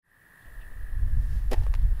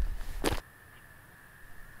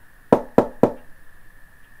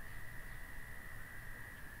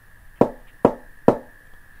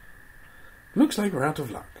Looks like we're out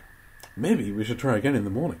of luck. Maybe we should try again in the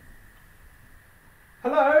morning.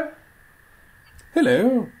 Hello?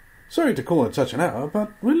 Hello. Sorry to call at such an hour,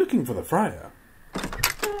 but we're looking for the friar.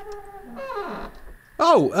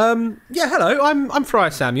 Oh, yeah, hello. I'm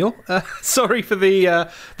Friar Samuel. Sorry for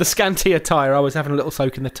the scanty attire. I was having a little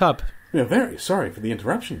soak in the tub. We are very sorry for the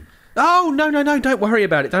interruption. Oh, no, don't worry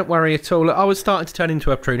about it. Don't worry at all. I was starting to turn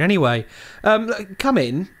into a prune anyway. Come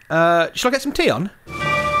in. Shall I get some tea on?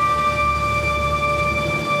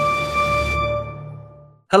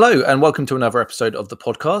 Hello and welcome to another episode of the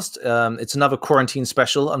podcast. It's another quarantine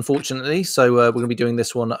special, unfortunately, so we're going to be doing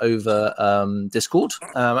this one over Discord,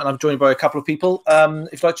 and I'm joined by a couple of people.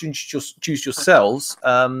 If you'd like to introduce yourselves,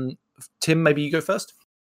 Tim, maybe you go first.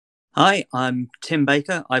 Hi, I'm Tim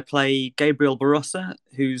Baker. I play Gabriel Barossa,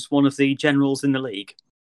 who's one of the generals in the league.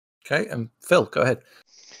 Okay, and Phil, go ahead.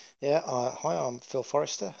 Yeah, hi, I'm Phil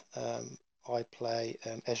Forrester. I play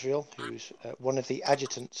Ezreal, who's one of the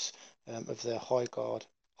adjutants of the High Guard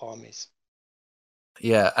armies.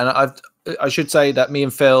 Yeah, and I should say that me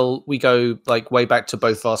and Phil, we go like way back to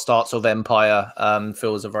both our starts of Empire.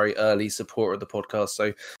 Phil was a very early supporter of the podcast,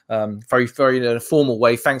 so very, very in a formal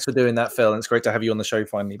way. Thanks for doing that, Phil, and it's great to have you on the show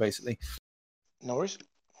finally, basically. No worries.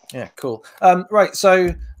 Yeah, cool. Right, so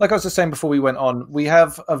like I was just saying before we went on, we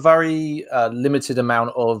have a very limited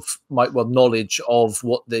amount of knowledge of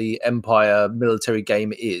what the Empire military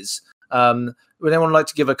game is. Would anyone like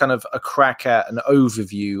to give a kind of a crack at an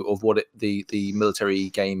overview of what the military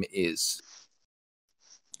game is?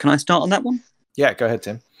 Can I start on that one? Yeah, go ahead,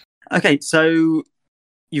 Tim. Okay, so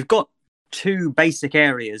you've got two basic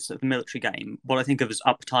areas of the military game, what I think of as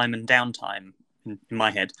uptime and downtime in my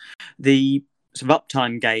head. The sort of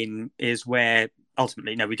uptime game is where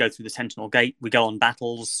ultimately, we go through the Sentinel Gate, we go on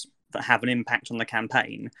battles that have an impact on the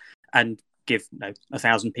campaign and give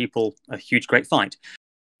 1,000 people a huge, great fight.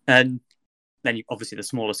 And then obviously the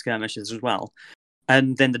smaller skirmishes as well.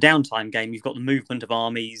 And then the downtime game, you've got the movement of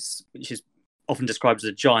armies, which is often described as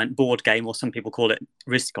a giant board game, or some people call it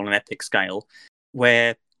Risk on an epic scale,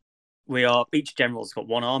 where each general's got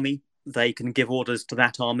one army. They can give orders to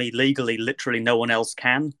that army legally, literally no one else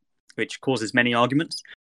can, which causes many arguments.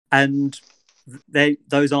 And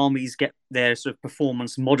those armies get their sort of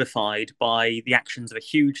performance modified by the actions of a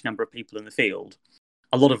huge number of people in the field,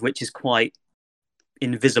 a lot of which is quite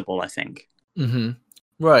invisible, I think. Mm-hmm.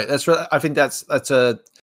 Right, that's right. I think that's a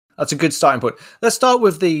good starting point. Let's start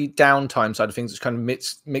with the downtime side of things, which kind of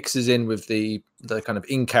mixes in with the kind of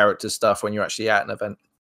in-character stuff when you're actually at an event.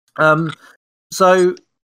 So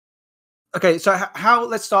let's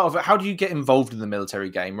start off. How do you get involved in the military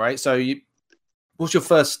game? Right. So what's your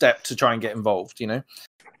first step to try and get involved?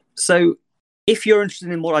 So if you're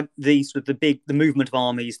interested in more like the movement of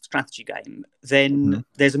armies strategy game, then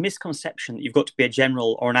there's a misconception that you've got to be a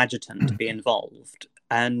general or an adjutant to be involved.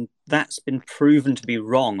 And that's been proven to be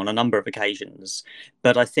wrong on a number of occasions.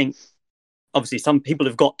 But I think, obviously, some people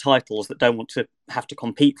have got titles that don't want to have to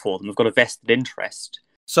compete for them. Have got a vested interest.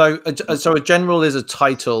 So a general is a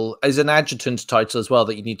title, is an adjutant title as well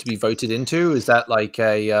that you need to be voted into? Is that like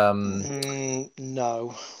a...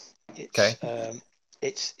 No. Okay.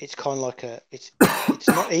 It's kind of like it's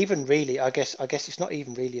not even really. I guess it's not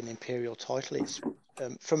even really an imperial title. It's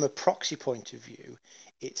from a proxy point of view,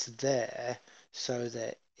 it's there so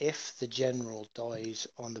that if the general dies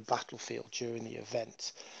on the battlefield during the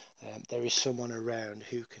event, there is someone around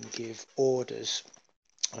who can give orders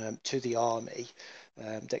to the army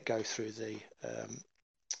that go through the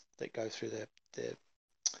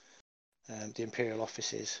imperial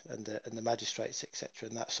offices and the magistrates, etc.,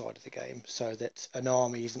 and that side of the game, so that an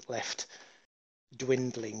army isn't left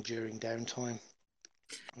dwindling during downtime.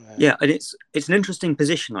 Yeah, and it's an interesting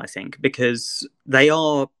position, I think, because they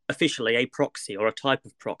are officially a proxy or a type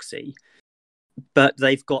of proxy, but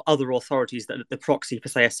they've got other authorities that the proxy for,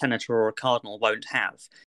 say, a senator or a cardinal won't have.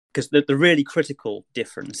 Because the really critical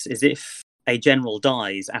difference is if a general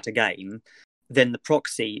dies at a game, then the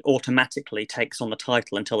proxy automatically takes on the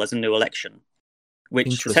title until there's a new election,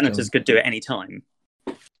 which senators could do at any time.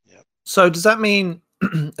 Yeah. So does that mean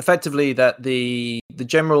effectively that the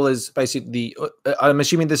general is basically I'm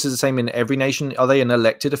assuming this is the same in every nation? Are they an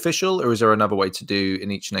elected official, or is there another way to do in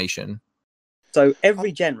each nation? So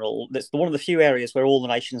every general, that's one of the few areas where all the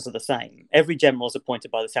nations are the same. Every general is appointed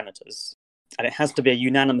by the senators, and it has to be a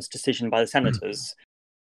unanimous decision by the senators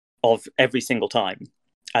of every single time.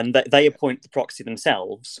 And they appoint the proxy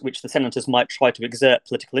themselves, which the senators might try to exert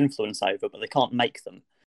political influence over, but they can't make them.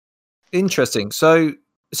 Interesting. So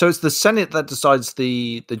it's the Senate that decides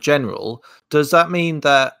the general. Does that mean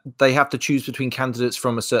that they have to choose between candidates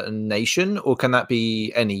from a certain nation, or can that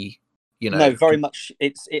be any? No, very much.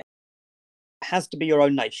 has to be your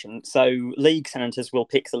own nation. So league senators will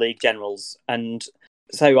pick the league generals. And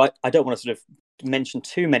so I don't want to sort of mention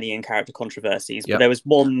too many in-character controversies, but there was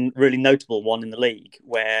one really notable one in the league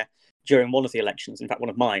where during one of the elections, in fact, one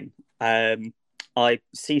of mine, I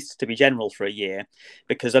ceased to be general for a year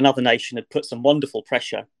because another nation had put some wonderful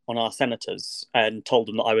pressure on our senators and told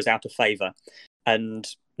them that I was out of favour. And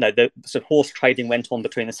the sort of horse trading went on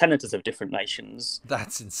between the senators of different nations.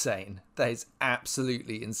 That's insane. That is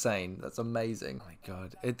absolutely insane. That's amazing. Oh my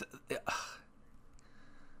God.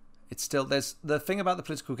 It's still, there's the thing about the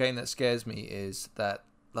political game that scares me is that,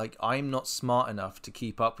 like, I'm not smart enough to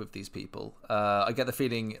keep up with these people. I get the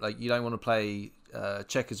feeling like you don't want to play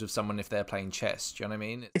checkers with someone if they're playing chess. Do you know what I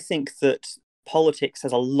mean? I think that politics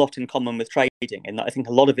has a lot in common with trading, in that I think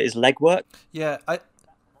a lot of it is legwork. Yeah,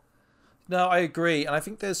 I agree, and I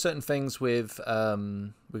think there's certain things with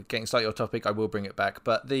we're getting slightly off topic. I will bring it back,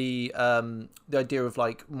 but the idea of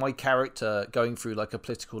like my character going through like a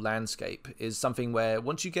political landscape is something where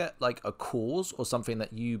once you get like a cause or something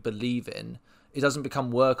that you believe in, it doesn't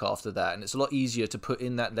become work after that, and it's a lot easier to put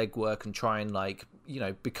in that legwork and try and like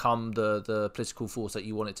become the political force that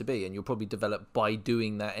you want it to be, and you'll probably develop by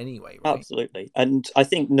doing that anyway. Right? Absolutely, and I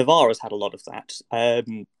think Navarra's had a lot of that.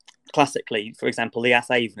 Classically, for example, the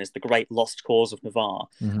Athaven is the great lost cause of Navarre,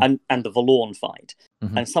 and the Valorn fight.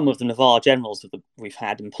 And some of the Navarre generals that we've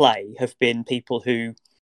had in play have been people who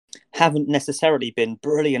haven't necessarily been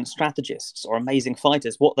brilliant strategists or amazing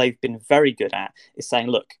fighters. What they've been very good at is saying,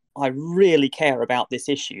 look, I really care about this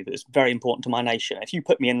issue that's very important to my nation. If you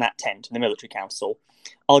put me in that tent in the military council,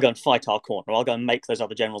 I'll go and fight our corner. I'll go and make those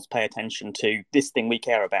other generals pay attention to this thing we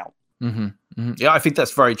care about. Yeah, I think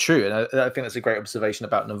that's very true, and I think that's a great observation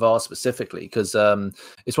about Navarre specifically, because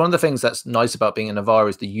it's one of the things that's nice about being a Navarre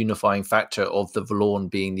is the unifying factor of the Valorn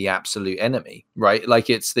being the absolute enemy, right? Like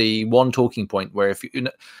it's the one talking point where if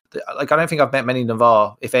like I don't think I've met many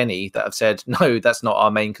Navarre, if any, that have said no, that's not our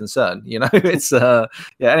main concern. It's yeah.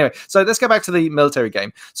 Anyway, so let's go back to the military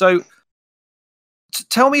game. So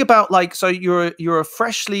tell me about so you're a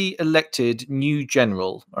freshly elected new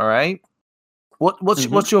general, all right?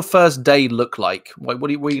 What's your first day look like? What are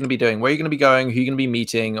you going to be doing? Where are you going to be going? Who are you going to be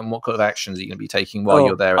meeting? And what kind of actions are you going to be taking while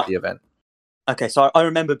you're there at the event? Okay, so I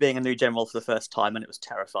remember being a new general for the first time, and it was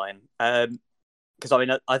terrifying. Because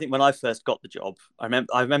I think when I first got the job, I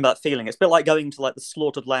remember that feeling. It's a bit like going to like the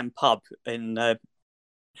Slaughtered Lamb pub in.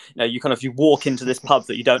 You walk into this pub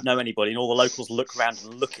that you don't know anybody, and all the locals look around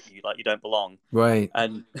and look at you like you don't belong. Right.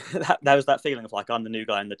 And that was that feeling of like I'm the new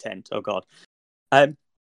guy in the tent. Oh God.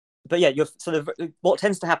 But yeah, you're sort of what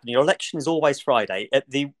tends to happen. Your election is always Friday.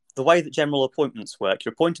 The way that general appointments work,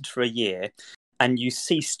 you're appointed for a year, and you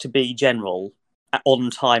cease to be general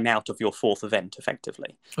on time out of your fourth event,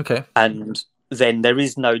 effectively. Okay. And then there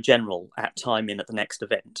is no general at time in at the next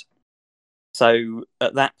event. So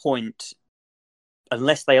at that point,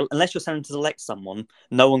 unless your senators elect someone,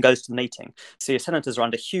 no one goes to the meeting. So your senators are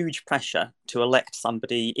under huge pressure to elect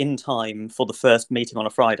somebody in time for the first meeting on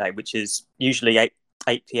a Friday, which is usually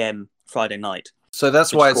 8 p.m. Friday night. So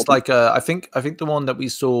that's why it's like I think the one that we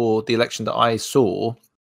saw, the election that I saw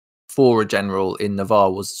for a general in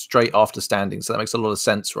Navarre was straight after standing. So that makes a lot of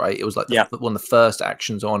sense, right? It was like one of the first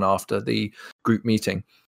actions on after the group meeting.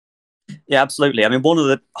 Yeah, absolutely. I mean, one of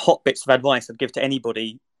the hot bits of advice I'd give to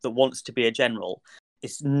anybody that wants to be a general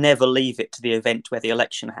is never leave it to the event where the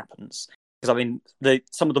election happens. Because I mean,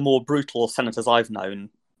 some of the more brutal senators I've known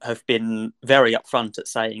have been very upfront at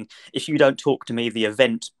saying, if you don't talk to me the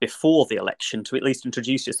event before the election to at least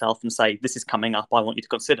introduce yourself and say, this is coming up, I want you to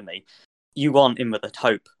consider me, you aren't in with a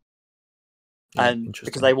hope. Yeah, and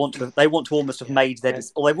because they want to almost have made their,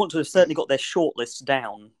 or they want to have certainly got their shortlist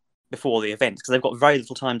down before the event, because they've got very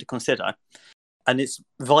little time to consider. And it's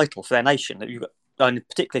vital for their nation. And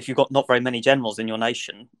particularly if you've got not very many generals in your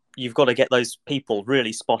nation, you've got to get those people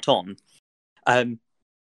really spot on.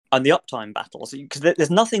 And the uptime battles, because there's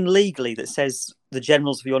nothing legally that says the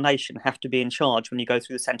generals of your nation have to be in charge when you go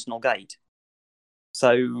through the Sentinel Gate.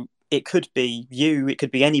 So it could be you, it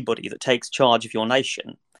could be anybody that takes charge of your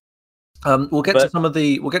nation. We'll get to some of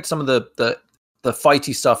the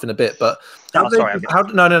fighty stuff in a bit, but no,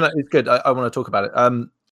 it's good. I want to talk about it.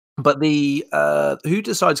 But who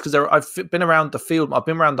decides? Because I've been around the field. I've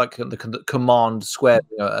been around like the command square,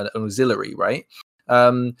 an auxiliary, right?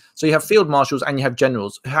 So you have field marshals and you have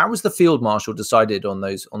generals. How was the field marshal decided on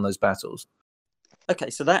those battles?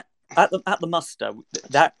 Okay, so that at the muster,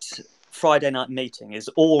 that Friday night meeting is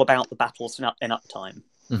all about the battles in uptime.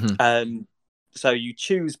 So you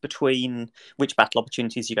choose between which battle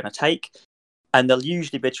opportunities you're going to take, and there'll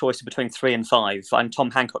usually be a choice between 3 and 5. And Tom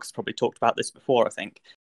Hancock's probably talked about this before, I think.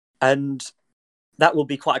 And that will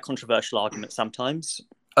be quite a controversial argument sometimes.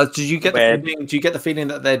 Do you get Where- the feeling? Do you get the feeling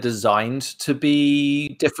that they're designed to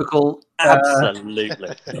be difficult?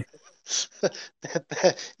 Absolutely.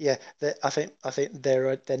 Yeah, I think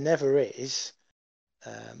there never is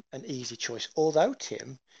an easy choice. Although,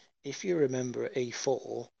 Tim, if you remember at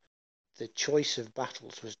E4, the choice of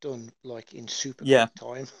battles was done like in super Yeah. quick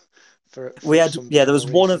time. For there was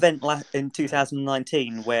bizarre one reason. event in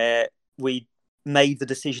 2019 where we made the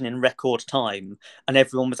decision in record time, and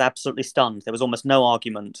everyone was absolutely stunned. There was almost no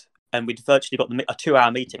argument, and we'd virtually got a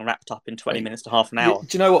 2-hour meeting wrapped up in 20 minutes to half an hour.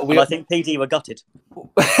 Do you know what? And I think PD were gutted.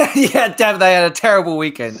 Yeah, they had a terrible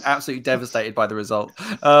weekend. Absolutely devastated by the result.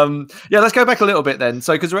 Yeah, let's go back a little bit then.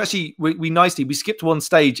 So, because we nicely skipped one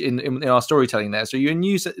stage in our storytelling there. So you're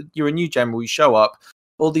a new general. You show up,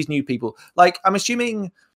 all these new people. Like, I'm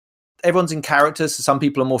assuming everyone's in character, so some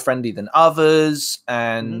people are more friendly than others.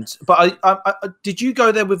 And but I did you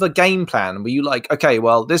go there with a game plan? Were you like, okay,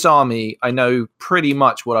 well, this army, I know pretty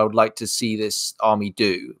much what I would like to see this army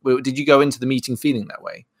do? Did you go into the meeting feeling that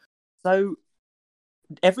way? So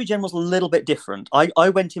every general's a little bit different. I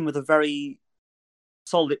went in with a very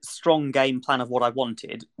solid, strong game plan of what I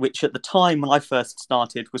wanted, which at the time when I first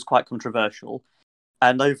started was quite controversial,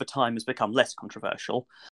 and over time has become less controversial.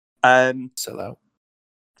 Sell out.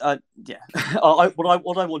 Yeah.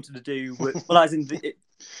 What I wanted to do was, well, as in the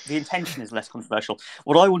intention is less controversial.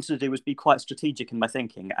 What I wanted to do was be quite strategic in my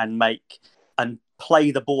thinking and play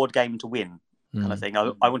the board game to win, kind of thing.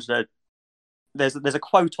 I wanted to. There's a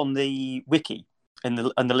quote on the wiki in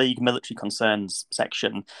the League Military Concerns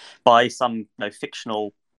section by some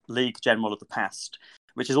fictional League general of the past,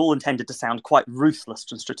 which is all intended to sound quite ruthless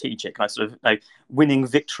and strategic. I sort of winning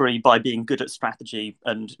victory by being good at strategy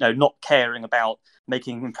and not caring about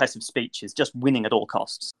making impressive speeches, just winning at all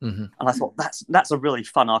costs. Mm-hmm. And I thought that's a really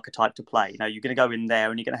fun archetype to play. You're going to go in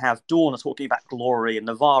there and you're going to have Dorna talking about glory and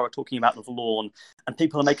Navarra talking about the Vlorn, and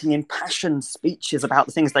people are making impassioned speeches about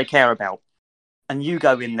the things they care about. And you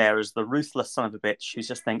go in there as the ruthless son of a bitch who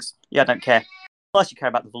just thinks, yeah, I don't care. Unless you care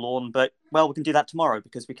about the Vlorn, but, well, we can do that tomorrow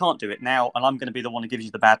because we can't do it now, and I'm going to be the one who gives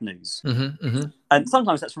you the bad news. Mm-hmm, mm-hmm. And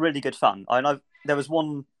sometimes that's really good fun. I know there was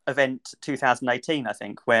one event, 2018, I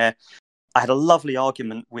think, where I had a lovely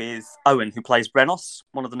argument with Owen, who plays Brenos,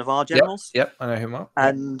 one of the Navarre generals. Yep, I know him well.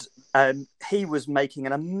 And he was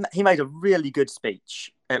making he made a really good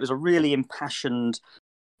speech. It was a really impassioned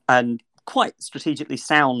and quite strategically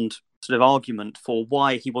sound sort of argument for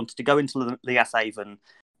why he wanted to go into Liashaven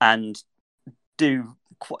and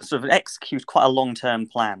execute quite a long-term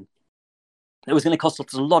plan. It was going to cost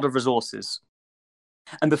us a lot of resources.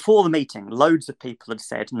 And before the meeting, loads of people had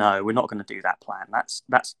said, no, we're not going to do that plan. That's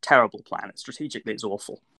a terrible plan. Strategically, it's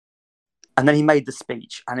awful. And then he made the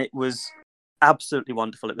speech, and it was absolutely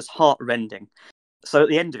wonderful. It was heart-rending. So at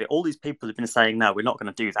the end of it, all these people had been saying, no, we're not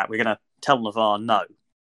going to do that. We're going to tell Navarre no.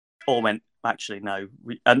 All went, actually, no.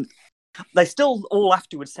 And they still all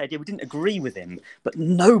afterwards said, yeah, we didn't agree with him, but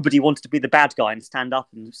nobody wanted to be the bad guy and stand up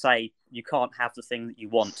and say, you can't have the thing that you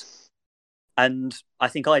want. And I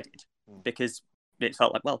think I did, because it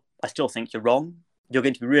felt like, well, I still think you're wrong. You're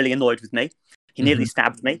going to be really annoyed with me. He nearly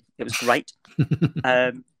stabbed me. It was great.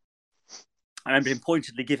 I remember him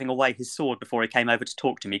pointedly giving away his sword before he came over to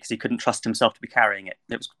talk to me because he couldn't trust himself to be carrying it.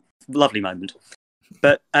 It was a lovely moment.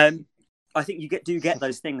 But I think you do get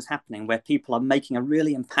those things happening where people are making a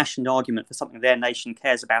really impassioned argument for something their nation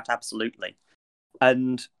cares about absolutely.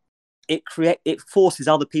 And it forces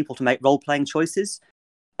other people to make role-playing choices.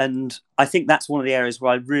 And I think that's one of the areas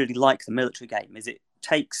where I really like the military game, is it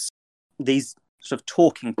takes these sort of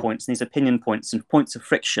talking points and these opinion points and points of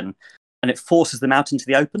friction, and it forces them out into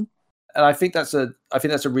the open. And I think that's a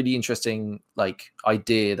really interesting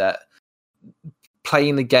idea, that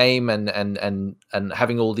playing the game and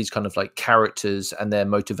having all these kind of characters and their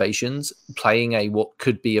motivations, playing what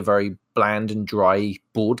could be a very bland and dry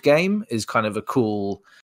board game is kind of a cool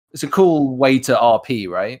way to RP,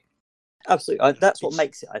 right? Absolutely. That's what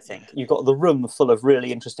makes it, I think. You've got the room full of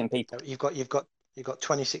really interesting people. You've got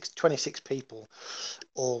 26 people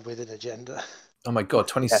all with an agenda. Oh my god,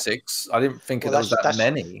 26. Yeah. I didn't think there was that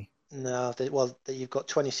many. No, you've got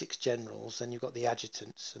 26 generals, and you've got the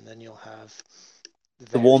adjutants, and then you'll have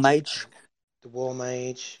the war mage. The war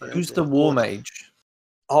mage. Who's the war mage?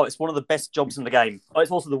 Oh, it's one of the best jobs in the game. Oh,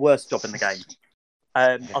 it's also the worst job in the game,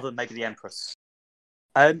 other than maybe the Empress.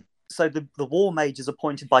 So the war mage is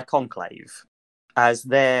appointed by Conclave as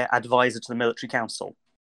their advisor to the military council.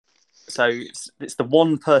 So it's the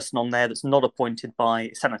one person on there that's not appointed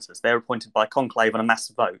by senators. They're appointed by Conclave on a mass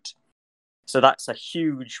vote. So that's a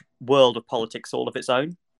huge world of politics all of its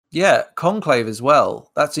own. Yeah, Conclave as well.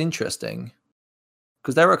 That's interesting.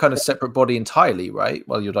 Because they're a kind of separate body entirely, right?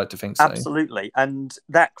 Well, you'd like to think so. Absolutely. And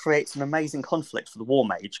that creates an amazing conflict for the War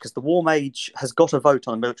Mage, because the War Mage has got a vote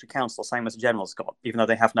on the military council, same as the general's got, even though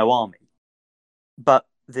they have no army. But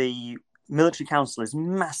the military council is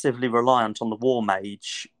massively reliant on the War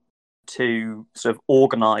Mage to sort of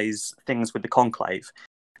organise things with the conclave.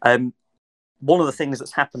 One of the things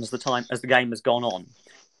that's happened as the game has gone on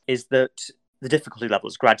is that the difficulty level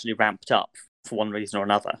has gradually ramped up for one reason or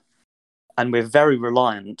another. And we're very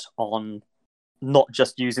reliant on not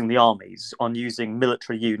just using the armies, on using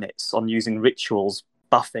military units, on using rituals,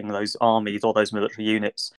 buffing those armies or those military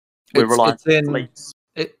units. We're reliant on fleets.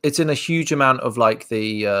 It's in a huge amount of like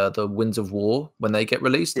the Winds of War when they get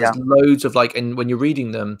released. There's loads of like, and when you're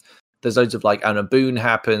reading them, there's loads of like, and a boon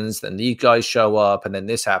happens, then these guys show up, and then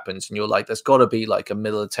this happens, and you're like, there's got to be like a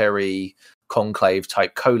military conclave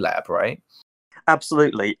type collab, right?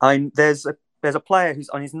 Absolutely. There's a player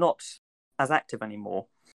he's not as active anymore,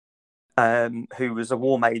 who was a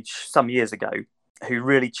war mage some years ago, who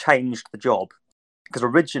really changed the job, because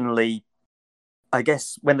originally, I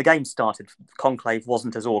guess when the game started, Conclave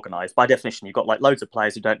wasn't as organised. By definition, you've got like loads of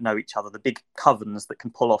players who don't know each other. The big covens that can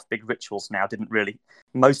pull off big rituals now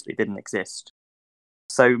mostly didn't exist.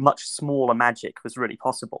 So much smaller magic was really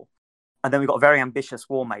possible. And then we got a very ambitious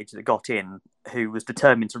war mage that got in, who was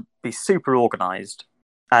determined to be super organised.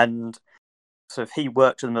 And so he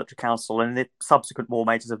worked with the military council, and the subsequent war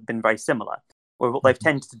mages have been very similar. Where what they've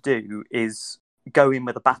tended to do is go in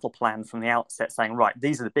with a battle plan from the outset, saying, right,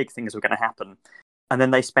 these are the big things that are going to happen. And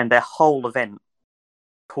then they spend their whole event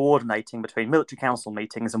coordinating between military council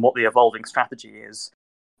meetings and what the evolving strategy is,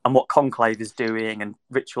 and what Conclave is doing, and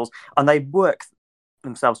rituals. And they work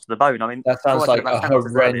themselves to the bone. I mean, that sounds like a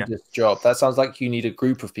horrendous job. That sounds like you need a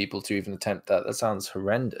group of people to even attempt that. That sounds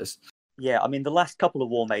horrendous. Yeah, I mean, the last couple of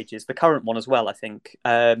war mages, the current one as well, I think,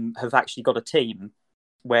 have actually got a team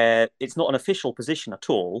where it's not an official position at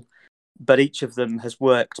all, but each of them has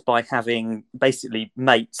worked by having basically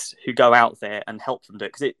mates who go out there and help them do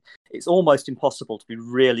it, because it's almost impossible to be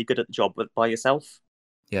really good at the job by yourself.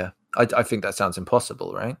 Yeah, I think that sounds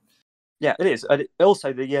impossible, right? Yeah, it is.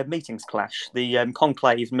 Also, the meetings clash. The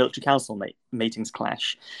Conclave Military Council meetings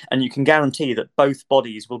clash, and you can guarantee that both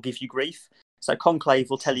bodies will give you grief. So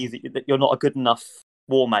Conclave will tell you that you're not a good enough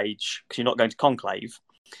war mage because you're not going to Conclave.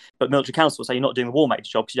 But Military Council will say you're not doing the war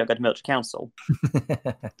mage job because you don't go to Military Council.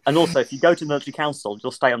 And also, if you go to Military Council,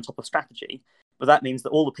 you'll stay on top of strategy. But that means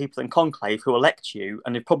that all the people in Conclave who elect you,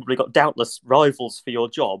 and have probably got doubtless rivals for your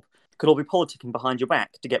job, could all be politicking behind your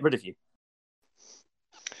back to get rid of you.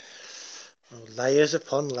 Oh, layers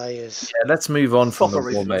upon layers. Yeah, let's move on from the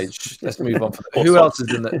war mage. Let's move on. Who else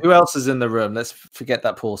is in the room? Let's forget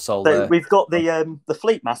that poor soul there. We've got the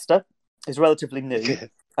Fleet Master, who's relatively new.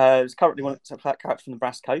 Is currently one of the characters from the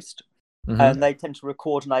Brass Coast, and they tend to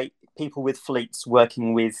coordinate people with fleets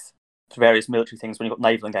working with various military things when you've got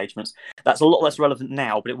naval engagements. That's a lot less relevant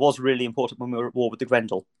now, but it was really important when we were at war with the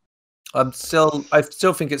Grendel. I still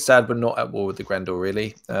think it's sad we're not at war with the Grendel,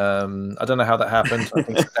 really. I don't know how that happened. I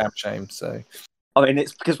think it's a damn shame. So, I mean,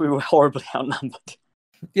 it's because we were horribly outnumbered.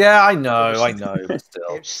 Yeah, I know, but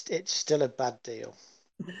still, it's still a bad deal.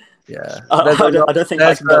 Yeah, I don't think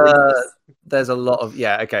I can go into this. There's a lot of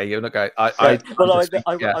okay. You're not going.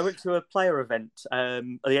 I went to a player event at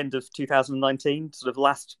the end of 2019, sort of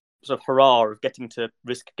last sort of hurrah of getting to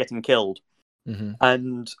risk getting killed.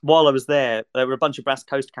 And while I was there were a bunch of Brass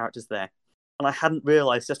Coast characters there, and I hadn't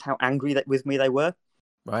realised just how angry with me they were.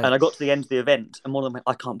 Right. And I got to the end of the event, and one of them went,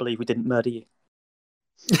 "I can't believe we didn't murder you."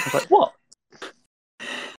 I was like, "What?"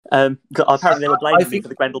 Apparently they were blaming me for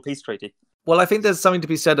the Grendel Peace Treaty. Well, I think there's something to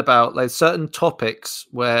be said about like certain topics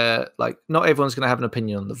where like not everyone's going to have an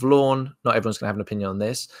opinion on the Vlorn, not everyone's going to have an opinion on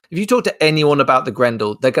this. If you talk to anyone about the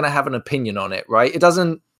Grendel, they're going to have an opinion on it, right? It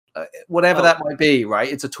doesn't, whatever that might be,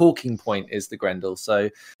 right? It's a talking point, is the Grendel. So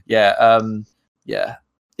yeah. I think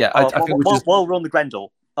while we're on the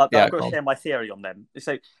Grendel, I've got to share my theory on them.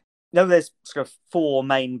 So, there's sort of 4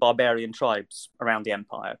 main barbarian tribes around the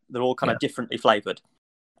Empire. They're all kind of differently flavoured,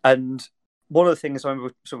 and one of the things I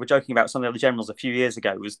remember sort of joking about some of the other generals a few years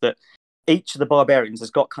ago was that each of the barbarians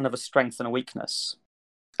has got kind of a strength and a weakness.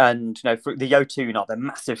 And, for the Jotun they're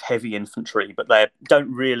massive heavy infantry, but they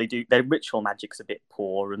don't really do... Their ritual magic's a bit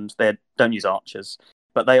poor, and they don't use archers.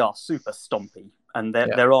 But they are super stompy, and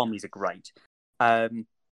their armies are great. The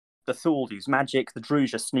Thule use magic, the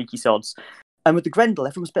Druge are sneaky sods. And with the Grendel,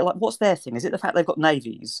 everyone's a bit like, what's their thing? Is it the fact they've got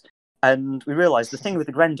navies? And we realised the thing with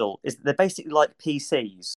the Grendel is that they're basically like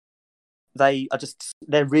PCs.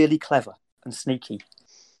 They're really clever and sneaky,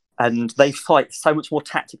 and they fight so much more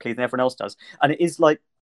tactically than everyone else does. And it is like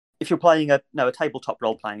if you're playing a tabletop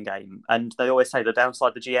role playing game, and they always say the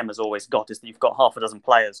downside the GM has always got is that you've got half a dozen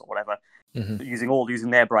players or whatever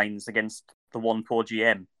using their brains against the one poor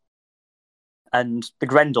GM. And the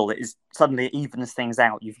Grendel is suddenly it evens things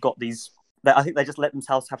out. You've got these. I think they just let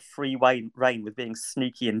themselves have free reign with being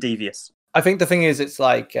sneaky and devious. I think the thing is, it's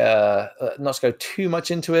like not to go too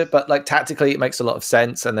much into it, but like tactically, it makes a lot of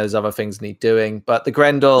sense, and there's other things need doing. But the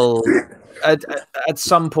Grendel, at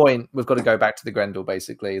some point, we've got to go back to the Grendel,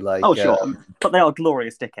 basically. Like, sure, but they are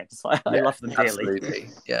glorious dickheads. I love them dearly. Absolutely,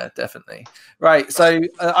 yeah, definitely. Right, so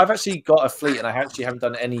I've actually got a fleet, and I actually haven't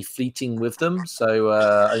done any fleeting with them. So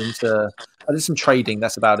I did some trading.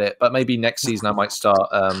 That's about it. But maybe next season I might start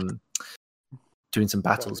doing some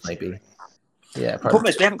battles, maybe. Yeah, the problem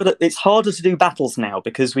is we haven't got. It's harder to do battles now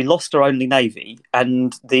because we lost our only navy,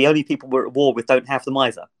 and the only people we're at war with don't have them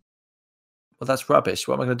either. Well, that's rubbish.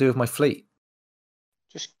 What am I going to do with my fleet?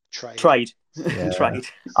 Just trade. Trade.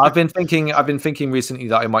 I've been thinking recently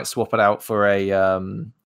that I might swap it out for a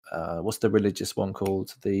what's the religious one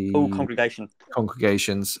called? The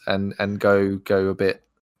congregations, and go a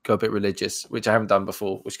bit religious, which I haven't done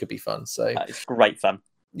before, which could be fun. So it's great fun.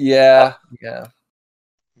 Yeah.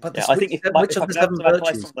 But I think if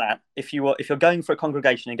you're going for a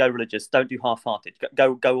congregation and go religious, don't do half-hearted.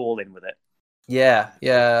 Go all in with it. Yeah.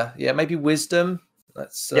 Maybe wisdom.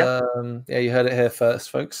 Let's. You heard it here first,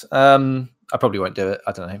 folks. I probably won't do it.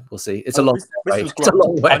 I don't know. We'll see. It's a long way. It's a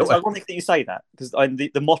long way. It's ironic that you say that because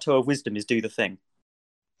the motto of wisdom is do the thing.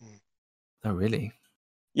 Oh, really?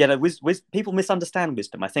 Yeah, no. People misunderstand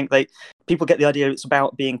wisdom. I think people get the idea it's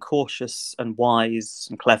about being cautious and wise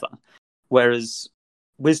and clever, whereas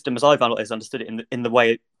wisdom, as I've always understood it in the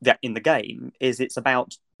way that in the game, is it's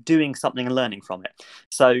about doing something and learning from it.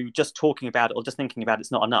 So just talking about it or just thinking about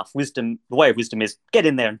it's not enough. Wisdom, the way of wisdom is get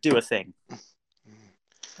in there and do a thing.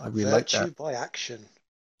 I really like that. By action.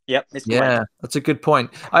 Yep. Great. That's a good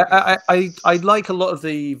point. I like a lot of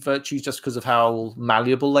the virtues just because of how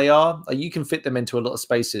malleable they are. You can fit them into a lot of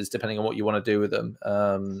spaces depending on what you want to do with them.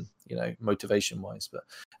 Motivation wise. But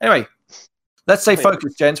anyway, let's stay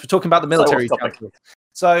focused, gents. We're talking about the military.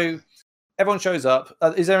 So everyone shows up.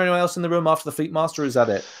 Is there anyone else in the room after the fleet master, or is that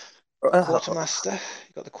it? Quartermaster.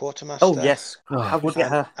 You got the quartermaster. Oh yes. How would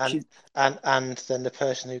get her? And then the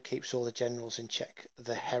person who keeps all the generals in check,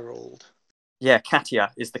 the herald. Yeah,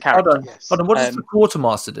 Katia is the character. Hold on. What does the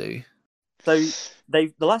quartermaster do? So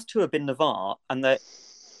the last two have been Navarre, and the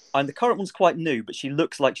current one's quite new, but she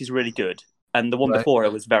looks like she's really good. And the one before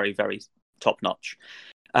her was very, very top notch.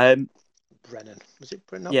 Brennan. Was it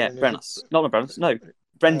Brennan? Yeah, Brennan. Not Brennan. No.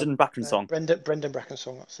 Brendan Brackensong. Brendan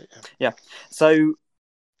Brackensong, that's it. Yeah. So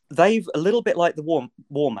they've a little bit like the War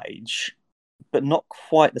Mage, but not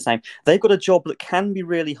quite the same. They've got a job that can be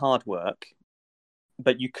really hard work,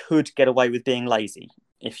 but you could get away with being lazy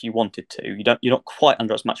if you wanted to. You're not quite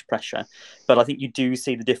under as much pressure, but I think you do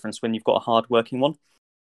see the difference when you've got a hard working one.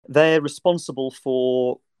 They're responsible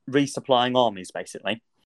for resupplying armies, basically,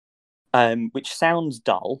 which sounds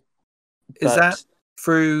dull. Is that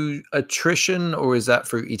through attrition or is that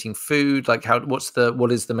through eating food? Like what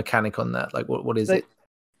is the mechanic on that? Like what is it?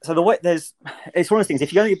 So the way it's one of those things.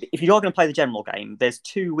 If you are going to play the general game, there's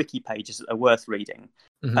two wiki pages that are worth reading.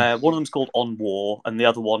 Mm-hmm. One of them's called On War, and the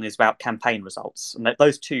other one is about campaign results. And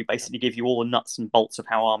those two basically give you all the nuts and bolts of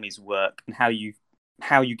how armies work and how you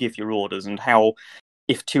give your orders and how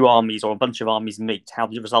if two armies or a bunch of armies meet, how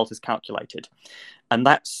the result is calculated. And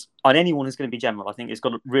that's on anyone who's going to be general. I think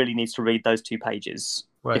really needs to read those two pages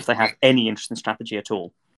if they have any interest in strategy at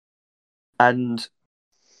all. And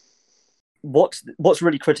what's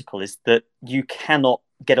really critical is that you cannot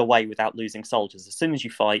get away without losing soldiers. As soon as you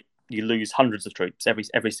fight, you lose hundreds of troops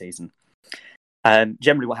every season.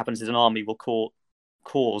 Generally, what happens is an army will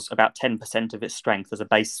cause about 10% of its strength as a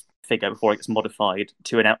base figure before it gets modified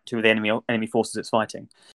to the enemy forces it's fighting.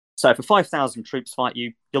 So, if 5,000 troops fight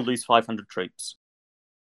you, you'll lose 500 troops.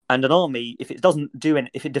 And an army, if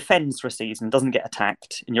it defends for a season, doesn't get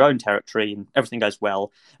attacked in your own territory, and everything goes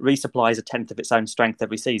well, resupplies a tenth of its own strength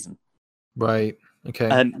every season. Right.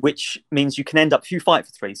 Okay. Which means you can end up, if you fight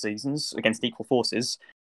for 3 seasons against equal forces,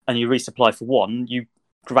 and you resupply for 1,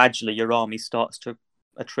 gradually your army starts to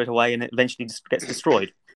attrit away, and it eventually just gets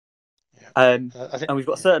destroyed. Yeah. And we've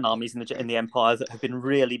got certain armies in the Empire that have been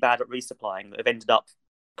really bad at resupplying, that have ended up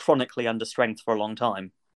chronically under strength for a long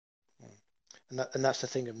time. And that's the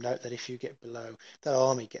thing of note, that if you get below, that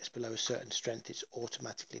army gets below a certain strength, it's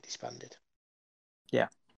automatically disbanded. Yeah.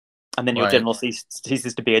 And then your general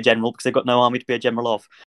ceases to be a general because they've got no army to be a general of.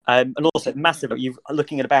 And also massive, you're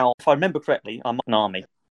looking at about, if I remember correctly, I'm an army.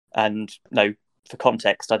 And no, for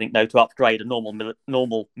context, I think to upgrade a normal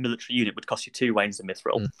military unit would cost you 2 wains of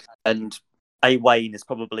mithril, and a wain is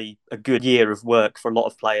probably a good year of work for a lot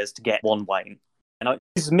of players to get 1 wain. And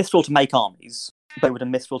this is mithril to make armies, but with a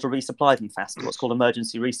mithril to resupply them faster, what's called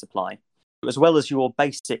emergency resupply. As well as your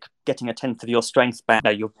basic getting a tenth of your strength back,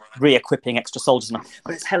 you're re-equipping extra soldiers,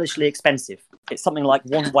 but it's hellishly expensive. It's something like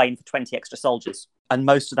 1 wain for 20 extra soldiers, and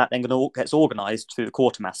most of that then gets organised through the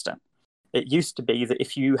quartermaster. It used to be that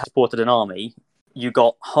if you supported an army, you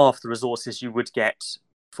got half the resources you would get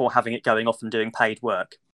for having it going off and doing paid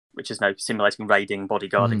work, which is simulating raiding,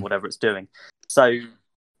 bodyguarding, whatever it's doing. So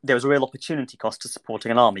there was a real opportunity cost to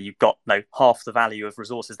supporting an army. You've got half the value of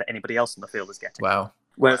resources that anybody else in the field is getting. Wow.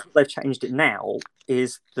 Whereas what they've changed it now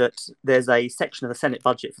is that there's a section of the Senate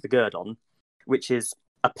budget for the Guerdon, which is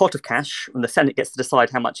a pot of cash, and the Senate gets to decide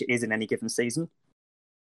how much it is in any given season.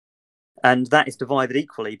 And that is divided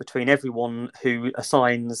equally between everyone who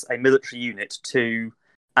assigns a military unit to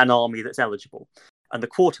an army that's eligible. And the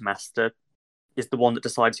quartermaster is the one that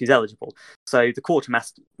decides who's eligible. So the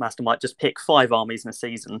quartermaster might just pick 5 armies in a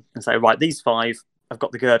season and say, right, these 5 have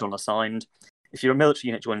got the Guerdon assigned. If your military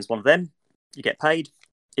unit joins one of them, you get paid.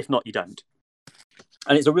 If not, you don't.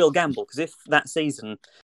 And it's a real gamble, because if that season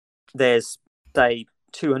there's, say,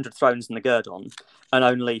 200 thrones in the Guerdon and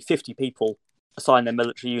only 50 people assign their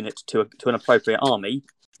military unit to an appropriate army,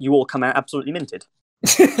 you all come out absolutely minted.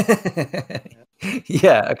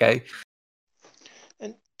 Yeah, okay.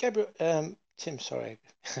 And Gabriel, Tim, sorry.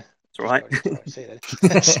 It's all right.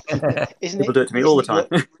 Isn't People do it to me all the time.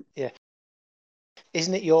 Yeah.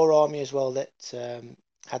 Isn't it your army as well that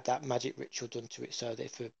had that magic ritual done to it, so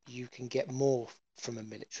that you can get more from a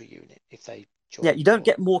military unit if they join? Yeah, you don't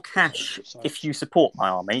get more cash if you support my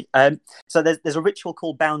army. So there's a ritual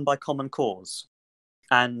called Bound by Common Cause.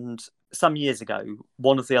 And some years ago,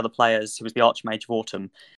 one of the other players, who was the Archmage of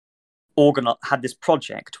Autumn, had this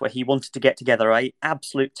project where he wanted to get together an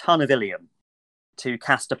absolute ton of Ilium to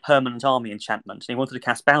cast a permanent army enchantment. And he wanted to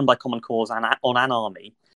cast Bound by Common Cause on an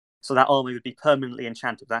army, so that army would be permanently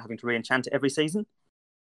enchanted without having to re-enchant it every season.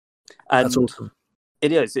 And that's awesome.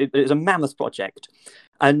 It is. It is a mammoth project.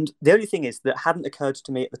 And the only thing is that hadn't occurred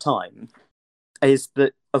to me at the time is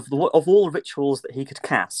that of all the rituals that he could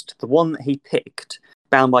cast, the one that he picked,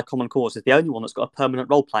 Bound by Common Cause, is the only one that's got a permanent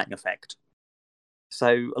role-playing effect.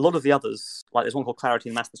 So a lot of the others, like there's one called Clarity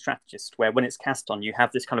and Master Strategist, where when it's cast on, you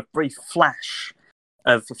have this kind of brief flash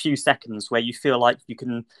of a few seconds where you feel like you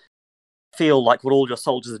can feel like what all your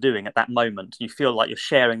soldiers are doing at that moment. You feel like you're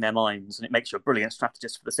sharing their minds, and it makes you a brilliant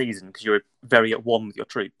strategist for the season because you're very at one with your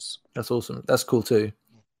troops. That's awesome. That's cool too.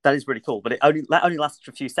 That is really cool, but that only lasts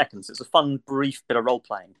for a few seconds. It's a fun, brief bit of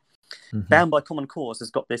role-playing. Bound by Common Cause has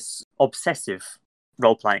got this obsessive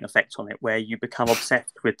role-playing effect on it, where you become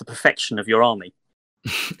obsessed with the perfection of your army.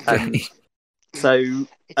 And so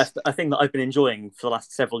a thing that I've been enjoying for the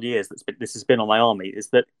last several years this has been on my army is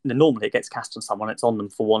that normally it gets cast on someone, it's on them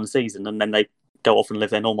for 1 season, and then they go off and live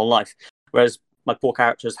their normal life. Whereas my poor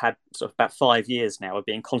characters had sort of about 5 years now of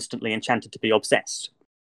being constantly enchanted to be obsessed.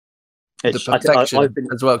 The perfection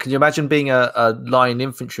as well. Can you imagine being a line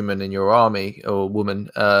infantryman in your army, or woman?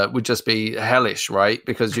 Would just be hellish, right?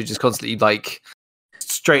 Because you're just constantly like,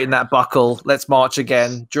 straighten that buckle, let's march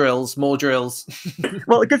again, drills, more drills.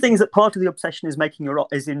 Well, the good thing is that part of the obsession is making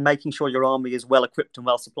sure your army is well equipped and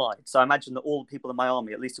well supplied. So I imagine that all the people in my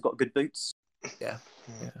army at least have got good boots. Yeah.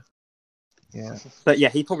 But yeah,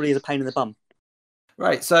 he probably is a pain in the bum.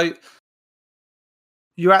 Right, so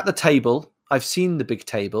you're at the table. I've seen the big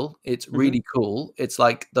table. It's really cool. It's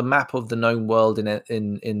like the map of the known world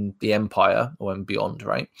in the Empire or beyond,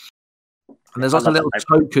 right? And there's also little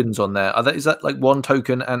tokens on there. Is that like 1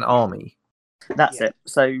 token an army? That's it.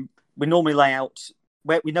 So we normally lay out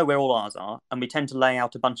we know where all ours are, and we tend to lay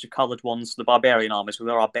out a bunch of coloured ones for the barbarian armies, who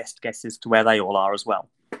are our best guesses to where they all are as well.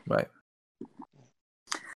 Right.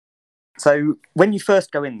 So when you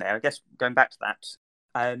first go in there, I guess going back to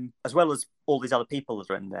that, as well as all these other people that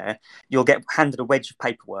are in there, you'll get handed a wedge of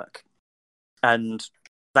paperwork, and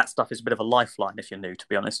that stuff is a bit of a lifeline if you're new, to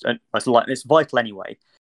be honest. And it's vital anyway.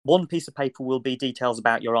 1 piece of paper will be details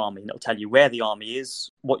about your army, and it'll tell you where the army is,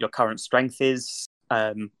 what your current strength is,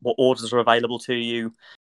 what orders are available to you.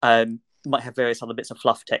 You might have various other bits of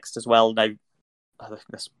fluff text as well. No,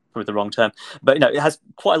 that's probably the wrong term, but it has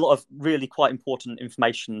quite a lot of really quite important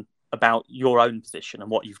information about your own position and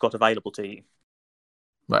what you've got available to you.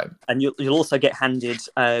 Right. And you'll also get handed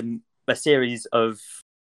a series of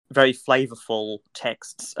very flavourful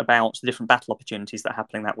texts about the different battle opportunities that are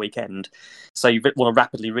happening that weekend. So you want to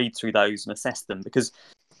rapidly read through those and assess them, because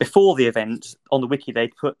before the event on the wiki they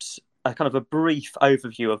put a kind of a brief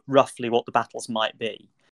overview of roughly what the battles might be.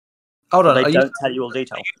 Hold on, They don't tell you all the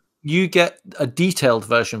detail. You get a detailed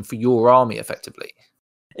version for your army, effectively.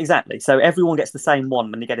 Exactly. So everyone gets the same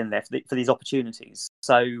one when they get in there for these opportunities.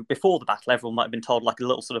 So before the battle, everyone might have been told like a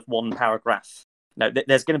little sort of one paragraph. No,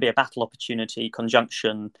 there's going to be a battle opportunity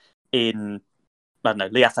conjunction in, I don't know,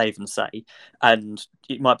 Leathaven, say, and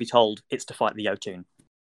it might be told it's to fight the Jotun.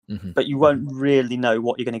 Mm-hmm. But you won't really know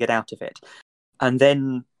what you're going to get out of it. And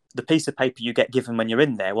then the piece of paper you get given when you're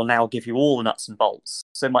in there will now give you all the nuts and bolts.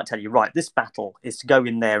 So it might tell you, right, this battle is to go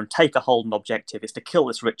in there and take a hold and objective. It's to kill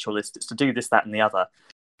this ritualist. It's to do this, that, and the other.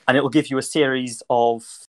 And it will give you a series of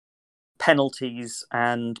penalties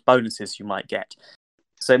and bonuses you might get.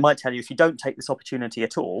 So it might tell you, if you don't take this opportunity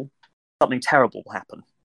at all, something terrible will happen.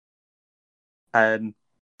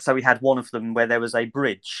 So we had one of them where there was a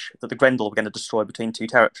bridge that the Grendel were going to destroy between two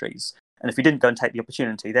territories. And if we didn't go and take the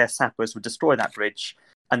opportunity, their sappers would destroy that bridge,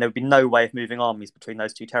 and there would be no way of moving armies between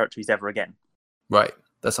those two territories ever again. Right.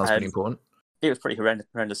 That sounds pretty important. It was pretty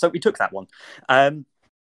horrendous. So we took that one.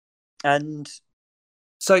 And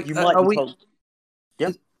so you might be told...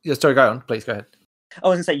 Yeah? Yeah, sorry, go on. Please, go ahead. I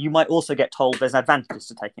was going to say, you might also get told there's advantages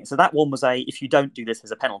to taking it. So that one was if you don't do this,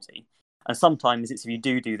 there's a penalty. And sometimes it's if you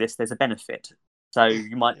do this, there's a benefit. So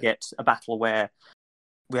you might get a battle where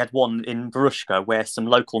we had one in Barushka where some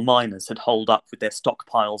local miners had holed up with their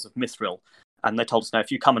stockpiles of mithril. And they told us, no,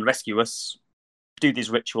 if you come and rescue us, do these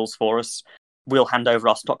rituals for us, we'll hand over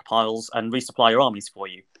our stockpiles and resupply your armies for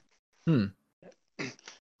you.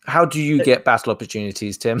 How do you get battle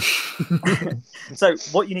opportunities, Tim? So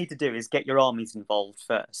what you need to do is get your armies involved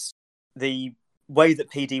first. The way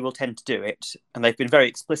that PD will tend to do it, and they've been very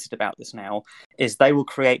explicit about this now, is they will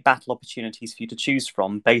create battle opportunities for you to choose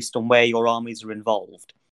from based on where your armies are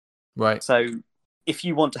involved. Right. So if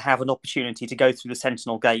you want to have an opportunity to go through the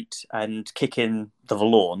Sentinel Gate and kick in the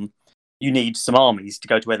Valorn, you need some armies to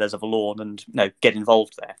go to where there's a Valorn and get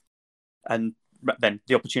involved there. And then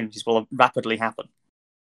the opportunities will rapidly happen.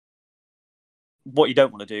 What you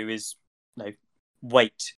don't want to do is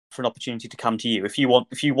wait for an opportunity to come to you. If you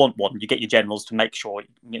want one, you get your generals to make sure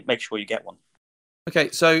you get one. Okay,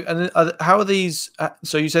 so and how are these?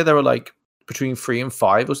 So you say there were like between 3 and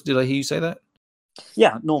 5, or did I hear you say that?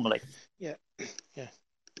 Yeah, normally. Yeah.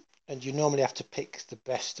 And you normally have to pick the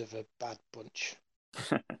best of a bad bunch.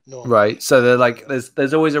 Right. So they're like,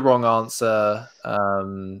 there's always a wrong answer,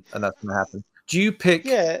 and that's going to happen. Do you pick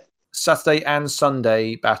Saturday and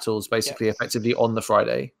Sunday battles basically effectively on the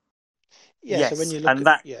Friday? Yeah. Yes, So when you look and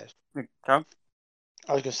at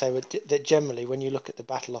I was going to say that generally when you look at the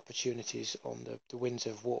battle opportunities on the Winds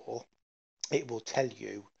of War, it will tell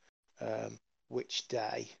you which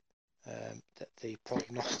day that the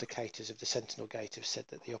prognosticators of the Sentinel Gate have said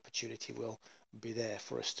that the opportunity will be there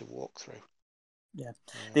for us to walk through. Yeah.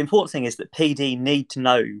 The important thing is that PD need to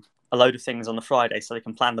know a load of things on the Friday so they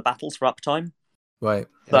can plan the battles for uptime. Right.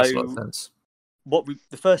 So makes a lot of sense.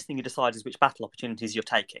 The first thing you decide is which battle opportunities you're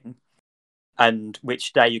taking and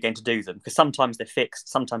which day you're going to do them, because sometimes they're fixed,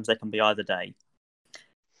 sometimes they can be either day.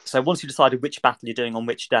 So once you've decided which battle you're doing on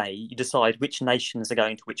which day, you decide which nations are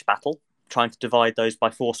going to which battle, trying to divide those by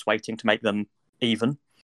force weighting to make them even.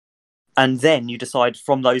 And then you decide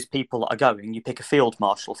from those people that are going, you pick a field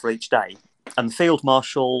marshal for each day. And the field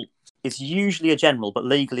marshal is usually a general, but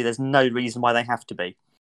legally there's no reason why they have to be.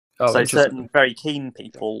 So certain very keen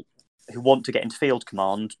people who want to get into field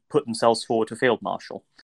command put themselves forward to field marshal.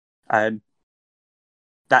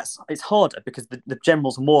 It's harder because the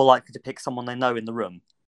generals are more likely to pick someone they know in the room.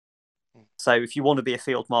 So if you want to be a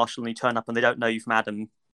field marshal and you turn up and they don't know you from Adam,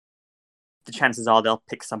 the chances are they'll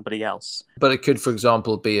pick somebody else. But it could, for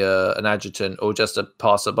example, be an adjutant or just a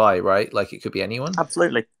passerby, right? Like it could be anyone?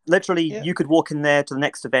 Absolutely. Literally, you could walk in there to the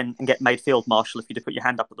next event and get made field marshal if you'd put your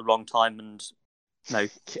hand up at the wrong time and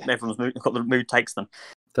everyone's mood takes them.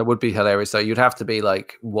 That would be hilarious, though. You'd have to be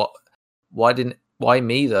like, what? Why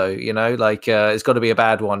me, though? It's got to be a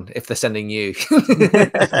bad one if they're sending you.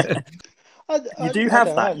 You do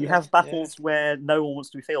have that. You have battles where no one wants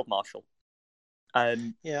to be field marshal.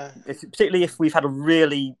 Particularly if we've had a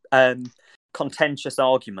really contentious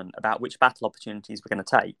argument about which battle opportunities we're going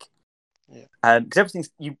to take. Because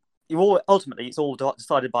everything's ultimately it's all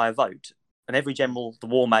decided by a vote, and every general, the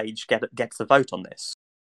war mage, gets a vote on this.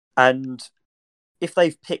 And if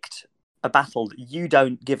they've picked a battle that you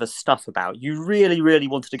don't give a stuff about, you really, really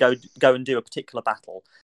wanted to go and do a particular battle,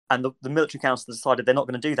 and the military council decided they're not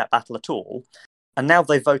going to do that battle at all. And now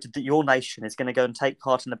they've voted that your nation is going to go and take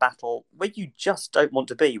part in a battle where you just don't want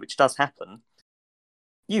to be, which does happen.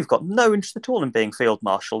 You've got no interest at all in being field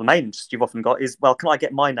marshal. The main interest you've often got is, well, can I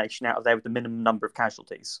get my nation out of there with the minimum number of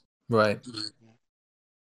casualties? Right.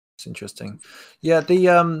 It's interesting. Yeah,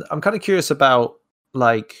 I'm kind of curious about,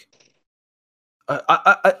 like,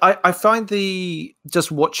 I find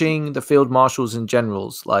just watching the field marshals and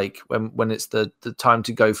generals, like when it's the time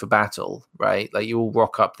to go for battle, right? Like you all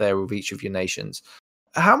rock up there with each of your nations.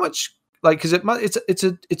 How much, like, because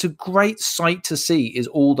it's a great sight to see, is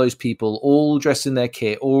all those people all dressed in their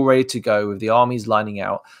kit, all ready to go with the armies lining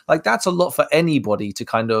out. Like that's a lot for anybody to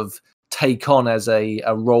kind of take on as a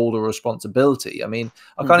role or responsibility. I mean,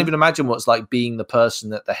 I can't even imagine what's like being the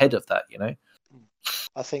person at the head of that, you know?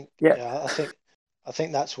 I think, Yeah. I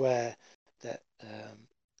think that's where that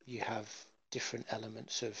you have different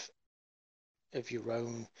elements of your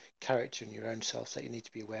own character and your own self that you need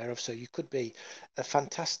to be aware of. So you could be a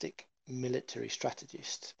fantastic military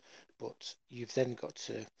strategist, but you've then got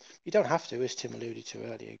to, you don't have to, as Tim alluded to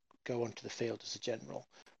earlier, go onto the field as a general.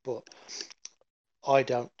 But I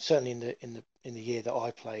don't, certainly in the year that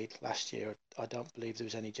I played last year, I don't believe there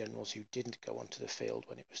was any generals who didn't go onto the field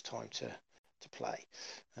when it was time to play.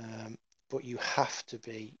 But you have to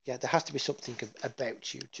be, there has to be something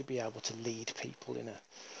about you to be able to lead people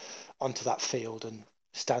onto that field and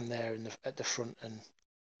stand there at the front and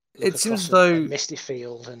look It seems across though, a misty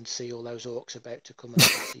field and see all those orcs about to come and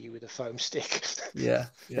batter you with a foam stick. yeah.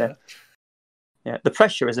 Yeah, the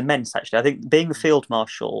pressure is immense. Actually, I think being the field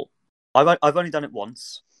marshal, I've only done it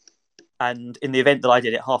once, and in the event that I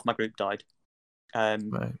did it, half my group died.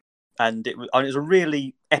 Right. And it was a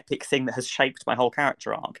really epic thing that has shaped my whole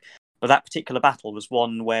character arc. But that particular battle was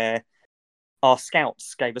one where our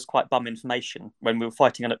scouts gave us quite bum information when we were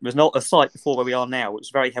fighting, and it was not a site before where we are now. It was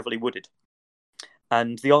very heavily wooded,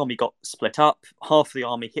 and the army got split up. Half of the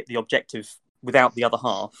army hit the objective without the other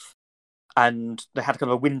half, and they had kind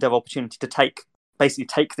of a window of opportunity to basically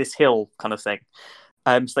take this hill kind of thing.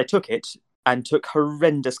 So they took it and took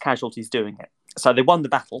horrendous casualties doing it. So they won the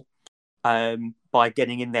battle by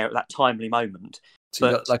getting in there at that timely moment.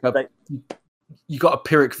 So you got a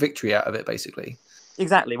Pyrrhic victory out of it, basically.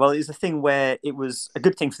 Exactly. Well, it was a thing where it was a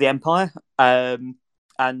good thing for the Empire, and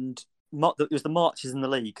it was the marches in the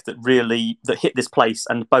League that hit this place,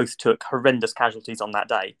 and both took horrendous casualties on that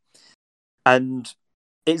day. And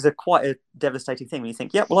it's quite a devastating thing when you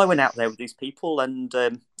think, I went out there with these people, and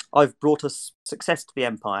I've brought us success to the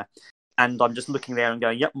Empire. And I'm just looking there and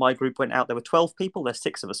going, my group went out there with 12 people. There's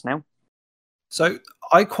 6 of us now. So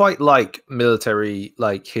I quite like military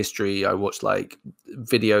history. I watch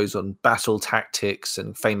videos on battle tactics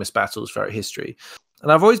and famous battles throughout history.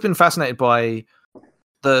 And I've always been fascinated by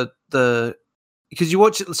the because you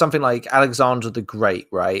watch something like Alexander the Great,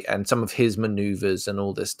 right? And some of his maneuvers and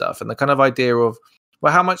all this stuff. And the kind of idea of,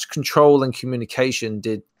 well, how much control and communication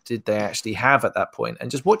did they actually have at that point? And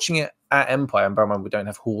just watching it at Empire, and bear in mind we don't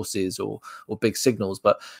have horses or big signals,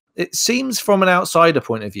 but it seems from an outsider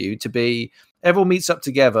point of view to be everyone meets up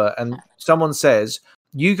together and someone says,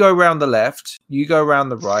 you go around the left, you go around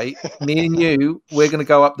the right, me and you, we're going to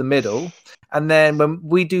go up the middle. And then when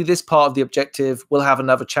we do this part of the objective, we'll have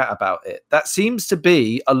another chat about it. That seems to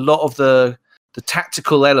be a lot of the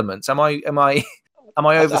tactical elements. Am I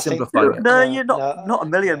oversimplifying it? No, you're not a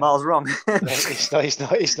million miles wrong. He's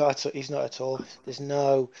not at all. There's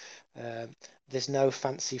no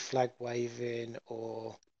fancy flag waving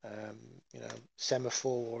or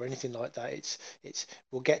semaphore or anything like that. It's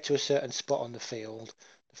we'll get to a certain spot on the field.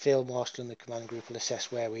 The field marshal and the command group will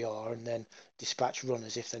assess where we are and then dispatch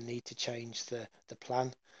runners if they need to change the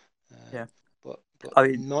plan. But I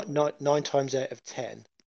mean, 9 times out of 10,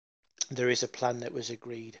 there is a plan that was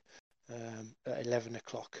agreed at 11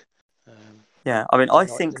 o'clock. I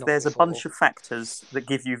think there's a bunch of factors that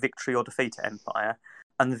give you victory or defeat at Empire,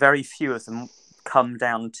 and very few of them come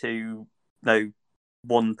down to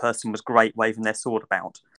one person was great waving their sword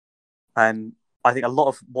about. I think a lot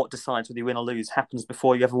of what decides whether you win or lose happens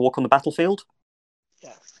before you ever walk on the battlefield.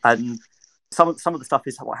 Yeah. And some of the stuff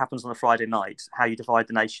is what happens on a Friday night, how you divide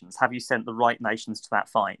the nations. Have you sent the right nations to that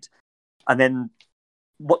fight? And then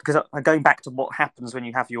because going back to what happens when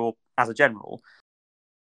you have as a general,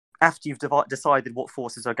 after you've decided what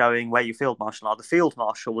forces are going, where your field marshal are, the field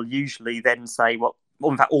marshal will usually then say,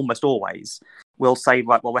 in fact, almost always, will say,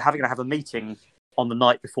 right, well, we're going to have a meeting on the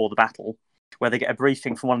night before the battle, where they get a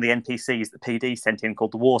briefing from one of the NPCs that PD sent in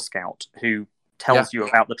called the War Scout, who tells you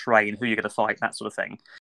about the terrain, who you're going to fight, that sort of thing.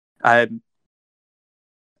 And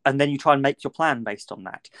then you try and make your plan based on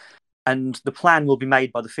that. And the plan will be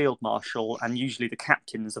made by the field marshal and usually the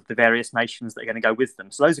captains of the various nations that are going to go with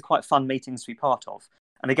them. So those are quite fun meetings to be part of.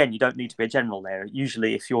 And again, you don't need to be a general there.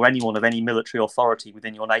 Usually, if you're anyone of any military authority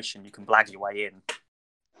within your nation, you can blag your way in.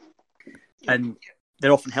 And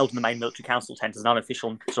they're often held in the main military council tent as an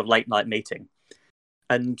unofficial sort of late night meeting.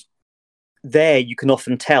 And there you can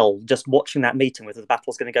often tell, just watching that meeting, whether the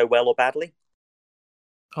battle's going to go well or badly.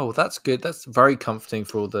 Oh, well, that's good. That's very comforting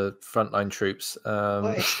for all the frontline troops. Well,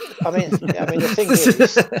 the thing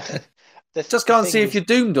is, Just go and see if you're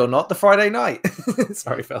doomed or not the Friday night.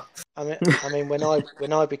 Sorry, Phil. I mean,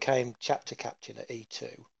 when I became chapter captain at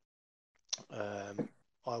E2,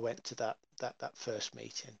 I went to that first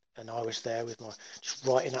meeting, and I was there with my just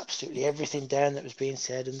writing absolutely everything down that was being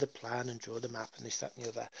said and the plan and draw the map and this, that, and the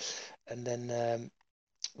other, and then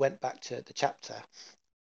went back to the chapter.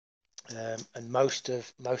 And most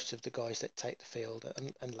of the guys that take the field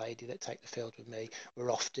and lady that take the field with me were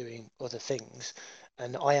off doing other things,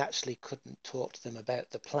 and I actually couldn't talk to them about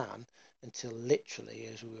the plan until literally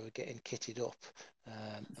as we were getting kitted up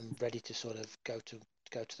and ready to sort of go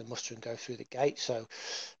to the muster and go through the gate. So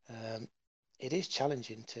it is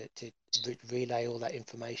challenging to relay all that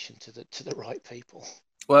information to the right people.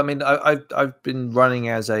 Well, I mean, I've been running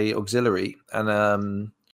as a auxiliary,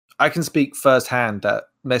 and I can speak firsthand that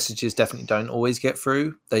messages definitely don't always get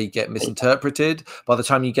through. They get misinterpreted. By the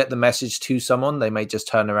time you get the message to someone, they may just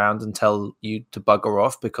turn around and tell you to bugger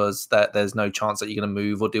off because there's no chance that you're going to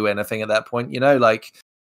move or do anything at that point. You know, like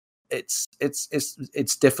it's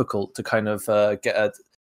difficult to kind of get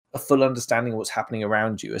a full understanding of what's happening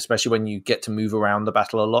around you, especially when you get to move around the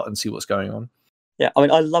battle a lot and see what's going on. Yeah, I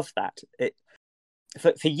mean, I love that.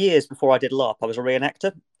 For years before I did LARP, I was a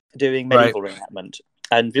reenactor doing medieval reenactment.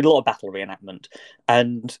 And did a lot of battle reenactment.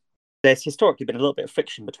 And there's historically been a little bit of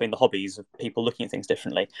friction between the hobbies of people looking at things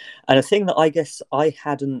differently. And a thing that I guess I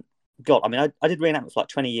hadn't got, I mean, I did reenactment for like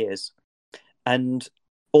 20 years. And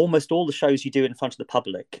almost all the shows you do in front of the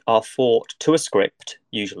public are fought to a script,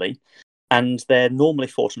 usually. And they're normally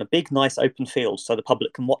fought on a big, nice open field so the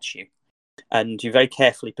public can watch you. And you very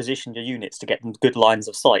carefully position your units to get them good lines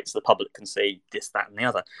of sight so the public can see this, that, and the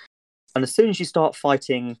other. And as soon as you start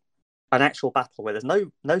fighting an actual battle where there's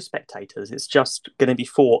no spectators, it's just going to be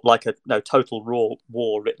fought like a total raw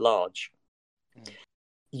war writ large.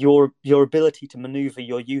 Your ability to maneuver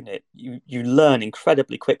your unit, you learn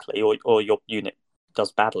incredibly quickly, or your unit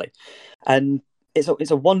does badly, and it's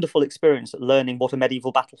a wonderful experience at learning what a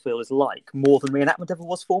medieval battlefield is like, more than reenactment ever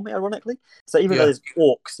was for me, ironically. So even though there's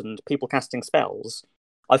orcs and people casting spells,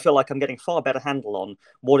 I feel like I'm getting far better handle on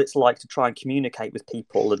what it's like to try and communicate with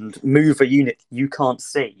people and move a unit you can't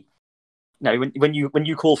see. No, when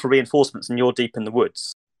you call for reinforcements and you're deep in the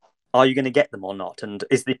woods, are you going to get them or not? And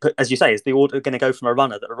as you say, is the order going to go from a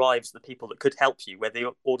runner that arrives to the people that could help you, where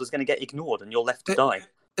the order's going to get ignored and you're left to die?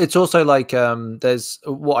 It's also like there's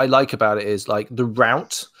what I like about it is like the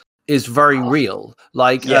route is very real,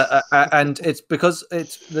 like and it's because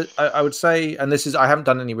I would say, and this is, I haven't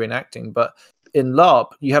done any reenacting, but in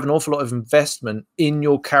LARP, you have an awful lot of investment in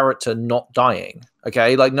your character not dying.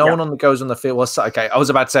 Okay, like no one goes on the field. Well, okay, I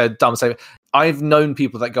was about to say a dumb statement. I've known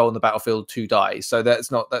people that go on the battlefield to die, so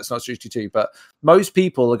that's not strictly true. But most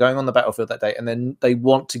people are going on the battlefield that day, and then they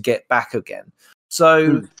want to get back again.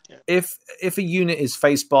 So if a unit is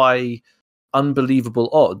faced by unbelievable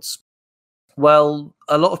odds, well,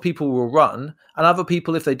 a lot of people will run, and other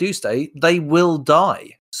people, if they do stay, they will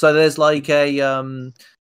die. So there's like a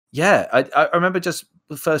I remember just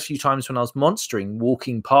the first few times when I was monstering,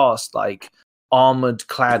 walking past like armored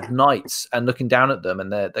clad knights and looking down at them,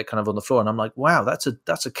 and they're kind of on the floor, and I'm like, wow, that's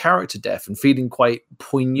a character death, and feeling quite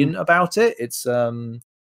poignant about it. It's an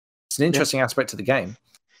interesting aspect of the game.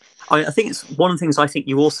 I think it's one of the things I think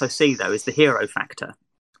you also see though is the hero factor,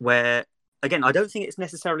 where again I don't think it's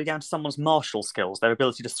necessarily down to someone's martial skills, their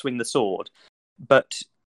ability to swing the sword, but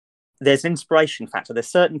there's an inspiration factor. There's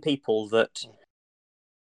certain people that,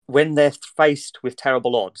 when they're faced with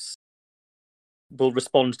terrible odds, will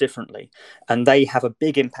respond differently, and they have a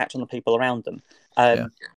big impact on the people around them. I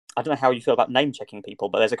don't know how you feel about name checking people,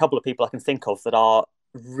 but there's a couple of people I can think of that are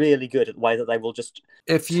really good at the way that they will just.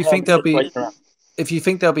 If you think they'll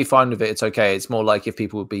be fine with it, it's okay. It's more like if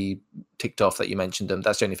people would be ticked off that you mentioned them.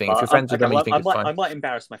 That's the only thing. If you're friends with them, you think it's fine. I might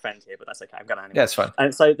embarrass my friend here, but that's okay. I'm going to. Anyway. Yeah, it's fine.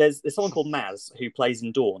 And so there's someone called Maz who plays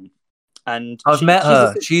in Dawn. And I've met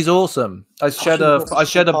her. She's awesome. I shared a.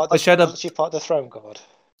 She part of the Throne Guard.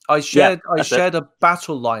 I shared a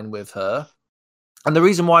battle line with her, and the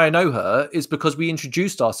reason why I know her is because we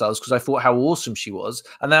introduced ourselves because I thought how awesome she was,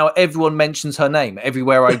 and now everyone mentions her name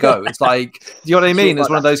everywhere I go. It's like, do you know what I mean? It's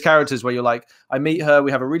one of those characters where you're like, I meet her,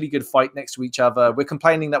 we have a really good fight next to each other. We're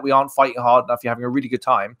complaining that we aren't fighting hard enough. You're having a really good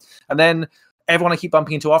time, and then everyone I keep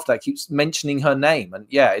bumping into after that keeps mentioning her name, and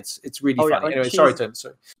it's really funny. Anyway, sorry, Tim.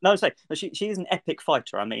 Sorry. No, say she is an epic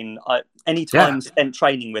fighter. I mean, any time spent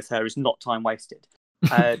training with her is not time wasted.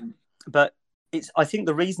 But I think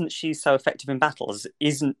the reason that she's so effective in battles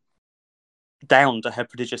isn't down to her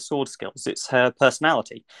prodigious sword skills; it's her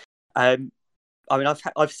personality. I mean,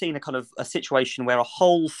 I've seen a kind of a situation where a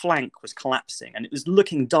whole flank was collapsing and it was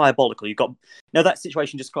looking diabolical. You've got that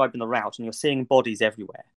situation described in the route, and you're seeing bodies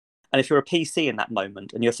everywhere. And if you're a PC in that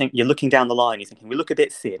moment and you're looking down the line, you're thinking, we look a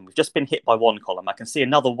bit thin. We've just been hit by one column. I can see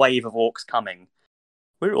another wave of orcs coming.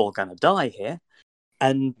 We're all going to die here.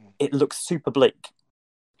 And it looks super bleak.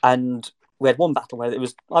 And we had one battle where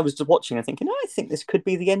I was just watching and thinking, I think this could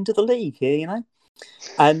be the end of the league here, you know?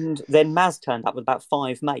 And then Maz turned up with about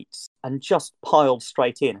 5 mates and just piled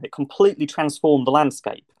straight in. It completely transformed the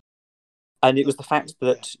landscape. And it was the fact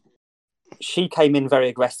that she came in very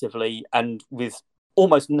aggressively and with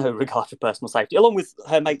almost no regard for personal safety, along with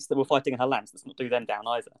her mates that were fighting in her lance. Let's not do them down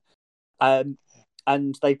either.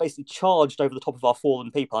 And they basically charged over the top of our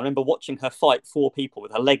fallen people. I remember watching her fight 4 people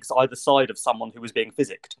with her legs either side of someone who was being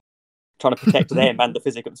physicked, trying to protect them and the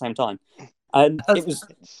physick at the same time. And it was...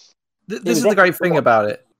 This is the great thing about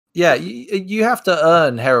it. Yeah, you have to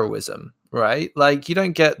earn heroism, right? Like, you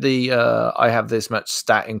don't get the I have this much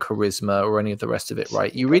stat in charisma or any of the rest of it,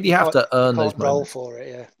 right? You really have to earn those roll moments. for it,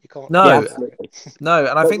 yeah. You can't. No, absolutely. no,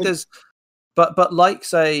 and I think there's, but like,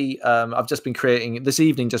 say, I've just been creating this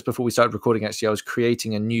evening, just before we started recording. Actually, I was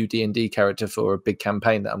creating a new D&D character for a big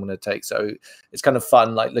campaign that I'm going to take. So it's kind of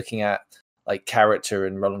fun, like looking at like character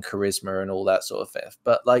and rolling charisma and all that sort of stuff.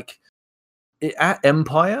 But like at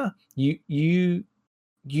Empire, you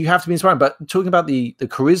have to be inspiring. But talking about the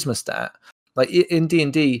charisma stat, like in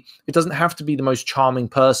D&D, it doesn't have to be the most charming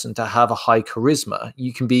person to have a high charisma.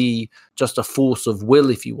 You can be just a force of will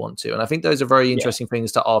if you want to. And I think those are very interesting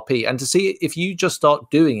things to RP. And to see if you just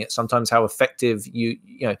start doing it, sometimes how effective you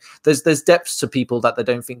know, there's depths to people that they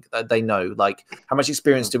don't think that they know. Like, how much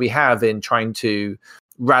experience do we have in trying to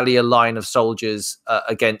rally a line of soldiers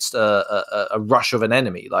against a rush of an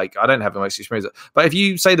enemy? Like, I don't have the most experience, but if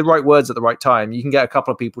you say the right words at the right time, you can get a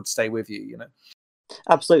couple of people to stay with you, you know?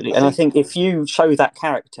 Absolutely. And I think if you show that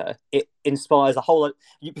character, it inspires a whole lot.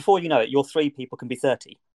 Before you know it, your 3 people can be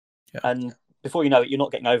 30. Yeah. And before you know it, you're not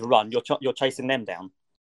getting overrun. You're chasing them down.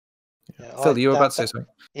 Yeah, Phil, you were about to say something.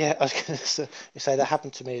 Yeah, I was going to say that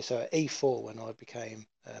happened to me. So at E4, when I became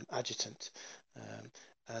adjutant,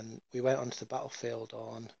 and we went onto the battlefield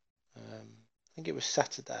on, I think it was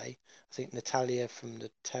Saturday. I think Natalia from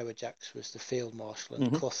the Tower Jacks was the field marshal,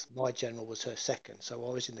 and Cuth, my general, was her second. So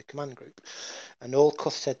I was in the command group, and all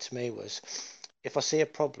Cuth said to me was, if I see a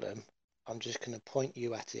problem, I'm just going to point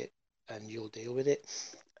you at it, and you'll deal with it.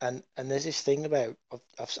 And there's this thing about,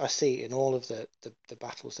 I see it in all of the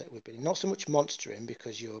battles that we've been in. Not so much monstering,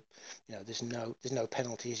 because there's no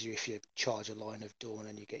penalties if you charge a line of dawn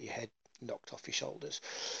and you get your head knocked off your shoulders,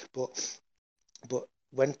 but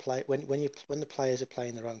when the players are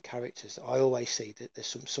playing their own characters, I always see that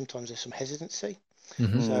sometimes there's some hesitancy.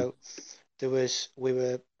 So we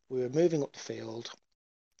were moving up the field.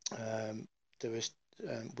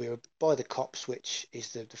 We were by the copse, which is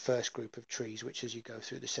the first group of trees, which as you go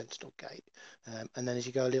through the sentinel gate, and then as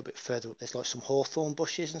you go a little bit further up, there's like some hawthorn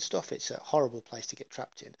bushes and stuff. It's a horrible place to get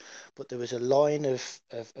trapped in, but there was a line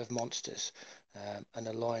of monsters, and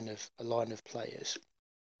a line of players,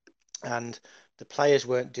 and the players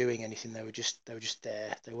weren't doing anything. They were just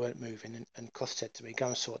there. They weren't moving. And Cuth said to me, "Go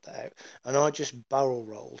and sort that out." And I just barrel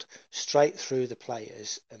rolled straight through the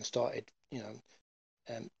players and started,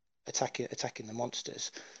 attacking the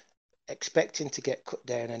monsters, expecting to get cut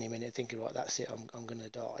down any minute, thinking, right, that's it, I'm going to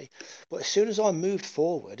die. But as soon as I moved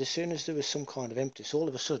forward, as soon as there was some kind of impetus, all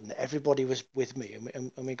of a sudden everybody was with me,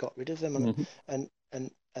 and we got rid of them. And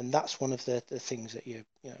that's one of the things that you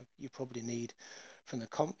probably need from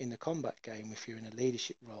in the combat game, if you're in a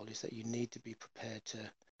leadership role, is that you need to be prepared to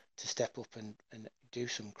step up and do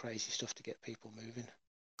some crazy stuff to get people moving.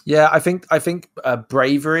 Yeah, I think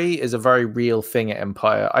bravery is a very real thing at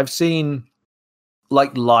Empire. I've seen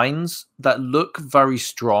like lines that look very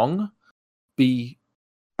strong be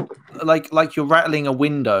like you're rattling a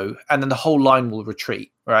window and then the whole line will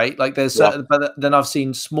retreat, right? Like but then I've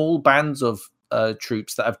seen small bands of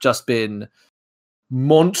troops that have just been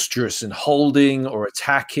monstrous in holding or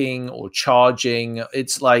attacking or charging.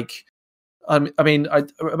 It's like, I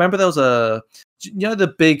remember there was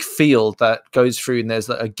the big field that goes through, and there's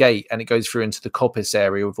a gate, and it goes through into the coppice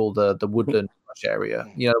area with all the woodland area.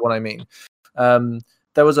 You know what I mean?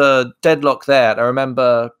 There was a deadlock there. I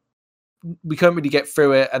remember we couldn't really get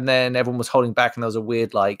through it, and then everyone was holding back, and there was a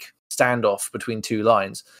weird standoff between 2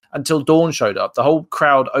 lines until Dawn showed up. The whole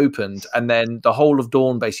crowd opened, and then the whole of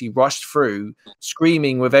Dawn basically rushed through,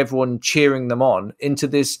 screaming with everyone cheering them on into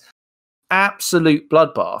this absolute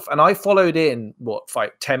bloodbath. And I followed in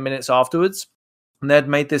 10 minutes afterwards, and they'd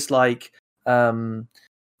made this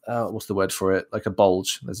what's the word for it? Like a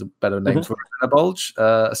bulge. There's a better name for it than a bulge.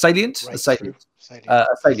 A salient. Right A salient. through. A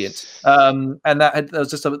salient. And that was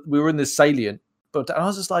just we were in this salient, but I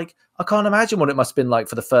was just like, I can't imagine what it must have been like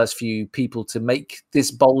for the first few people to make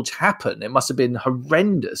this bulge happen. It must have been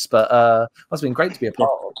horrendous, but must have been great to be a part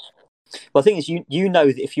of. Well, the thing is, you know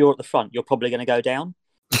that if you're at the front, you're probably going to go down,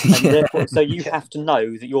 and therefore, so you have to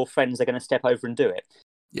know that your friends are going to step over and do it.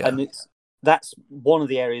 Yeah. And that's one of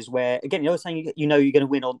the areas where, again, you're saying you know you're going to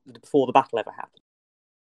win before the battle ever happens.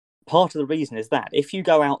 Part of the reason is that if you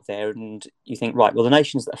go out there and you think, right, well, the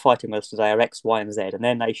nations that are fighting with us today are X, Y, and Z, and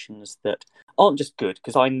they're nations that aren't just good,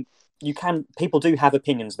 because people do have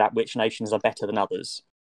opinions about which nations are better than others,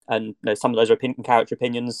 and some of those are character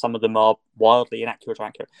opinions, some of them are wildly inaccurate or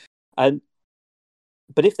accurate.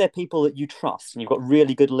 But if they're people that you trust and you've got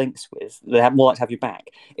really good links with, they have more like to have your back.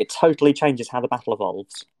 It totally changes how the battle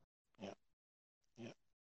evolves.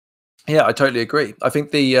 Yeah, I totally agree. I think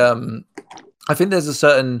there's a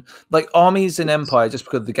certain, like, armies in Empire, just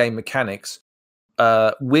because of the game mechanics,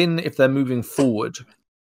 win if they're moving forward.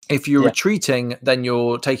 If you're retreating, then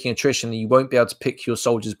you're taking attrition and you won't be able to pick your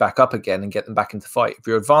soldiers back up again and get them back into fight. If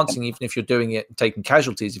you're advancing, even if you're doing it and taking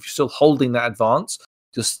casualties, if you're still holding that advance,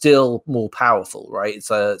 you're still more powerful, right?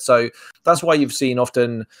 So that's why you've seen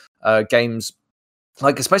often games,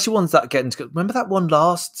 like especially ones that get into, remember that one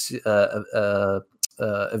last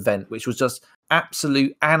event, which was just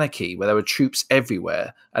absolute anarchy, where there were troops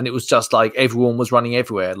everywhere and it was just like everyone was running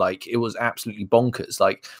everywhere, like it was absolutely bonkers.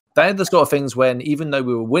 Like they're the sort of things when, even though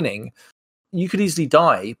we were winning, you could easily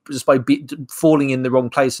die just by falling in the wrong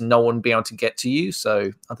place and no one being able to get to you.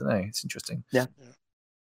 So I don't know, it's interesting.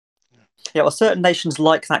 Yeah, well, certain nations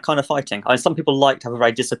like that kind of fighting. Some people like to have a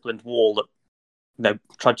very disciplined wall that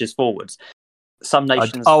trudges forwards. Some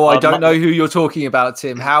nations. I don't know who you're talking about,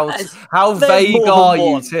 Tim. How vague are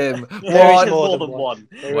you, Tim? There is more than one.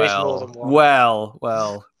 Well.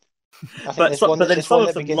 But then some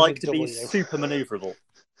of them like to be super maneuverable.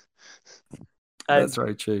 That's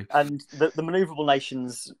very true. And the maneuverable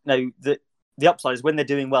nations, the upside is when they're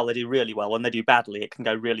doing well, they do really well. When they do badly, it can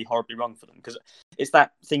go really horribly wrong for them, because it's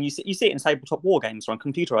that thing you see it in tabletop war games or on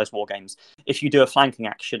computerized war games. If you do a flanking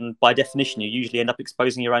action, by definition, you usually end up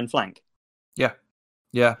exposing your own flank.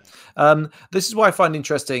 Yeah. This is what I find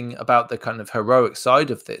interesting about the kind of heroic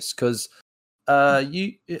side of this, because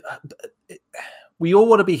we all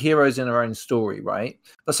want to be heroes in our own story, right?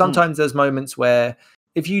 But sometimes there's moments where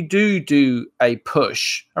if you do a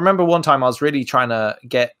push, I remember one time I was really trying to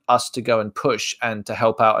get us to go and push and to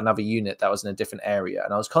help out another unit that was in a different area,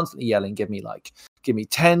 and I was constantly yelling, give me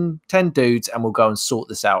 10 dudes and we'll go and sort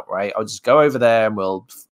this out, right? I'll just go over there and we'll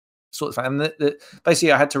sort this out. And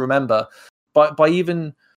basically I had to remember, by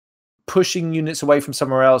even pushing units away from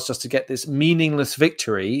somewhere else just to get this meaningless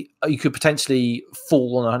victory, you could potentially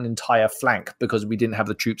fall on an entire flank because we didn't have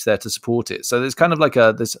the troops there to support it. So there's kind of like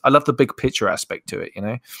I love the big picture aspect to it,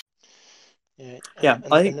 Yeah,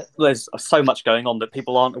 I think there's so much going on that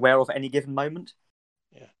people aren't aware of at any given moment.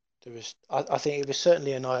 Yeah, there was. I think it was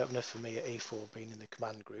certainly an eye opener for me at E4, being in the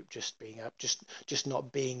command group, just being out, just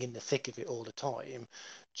not being in the thick of it all the time,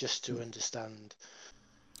 just to understand.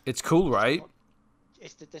 It's cool, right?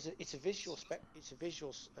 It's a visual spectacle,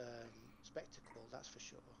 that's for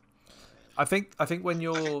sure. I think when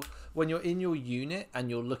you're in your unit and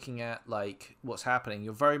you're looking at like what's happening,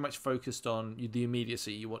 you're very much focused on the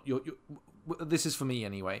immediacy. You want this is for me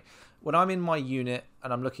anyway. When I'm in my unit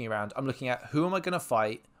and I'm looking around, I'm looking at who am I going to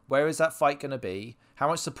fight? Where is that fight going to be? How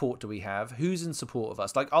much support do we have? Who's in support of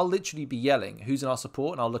us? Like, I'll literally be yelling, who's in our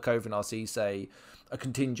support? And I'll look over and I'll see, say, a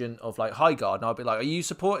contingent of, like, High Guard. And I'll be like, are you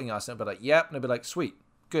supporting us? And I'll be like, yep. And I'll be like, sweet,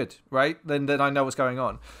 good, right? Then I know what's going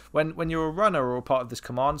on. When you're a runner or a part of this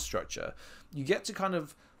command structure, you get to kind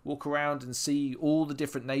of walk around and see all the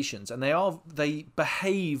different nations, and they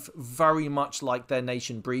behave very much like their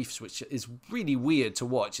nation briefs, which is really weird to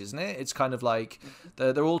watch, isn't it? It's kind of like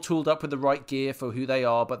they're all tooled up with the right gear for who they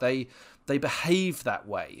are, but they behave that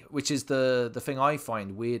way, which is the thing I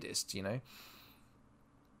find weirdest, Well,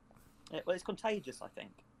 it's contagious, I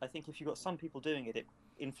think. I think if you've got some people doing it, it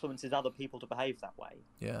influences other people to behave that way.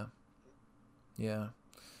 Yeah.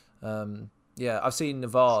 I've seen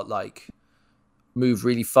Navarre like move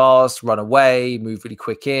really fast, run away, move really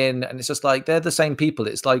quick in, and it's just like they're the same people.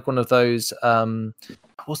 It's like one of those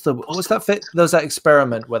what's that fit? There was that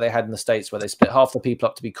experiment where they had in the States where they split half the people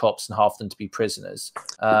up to be cops and half them to be prisoners,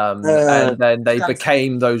 and then they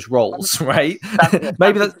became those roles, right?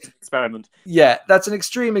 Maybe that's experiment. Yeah, that's an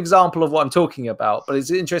extreme example of what I'm talking about, but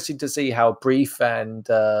it's interesting to see how brief and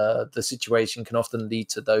the situation can often lead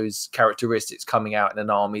to those characteristics coming out in an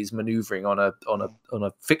army's maneuvering on a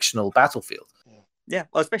fictional battlefield. Yeah,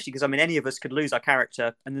 well, especially because I mean, any of us could lose our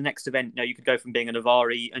character, and the next event, you could go from being a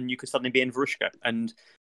Navari and you could suddenly be in Varushka, and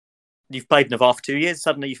you've played Navar for 2 years.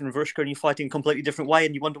 Suddenly you're in Varushka and you're fighting a completely different way,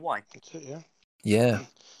 and you wonder why. That's it, yeah.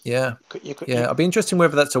 Yeah. You could, It'd be interesting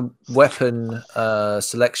whether that's a weapon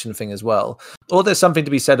selection thing as well, or there's something to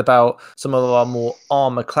be said about some of our more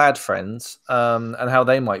armor-clad friends and how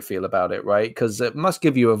they might feel about it, right? Because it must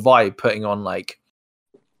give you a vibe putting on like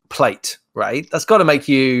plate, right? That's got to make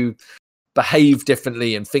you behave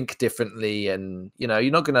differently and think differently, and you're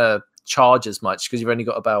not going to charge as much because you've only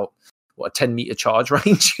got about a 10-meter charge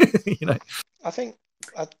range. I think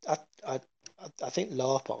I think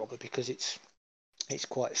LARP armor, because it's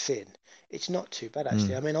quite thin, it's not too bad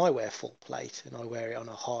actually. I mean, I wear full plate and I wear it on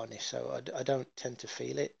a harness, so I don't tend to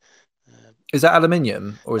feel it. Is that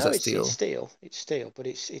aluminium or is No, that steel? It's steel, but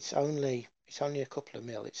it's only a couple of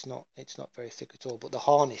mil. It's not very thick at all. But the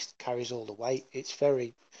harness carries all the weight. It's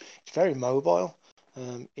very mobile.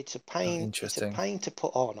 It's a pain. It's a pain to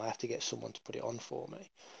put on. I have to get someone to put it on for me.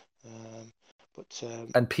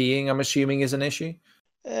 And peeing, I'm assuming, is an issue.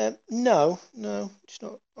 No, it's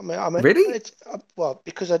not. I mean, really? Well,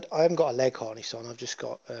 because I haven't got a leg harness on. I've just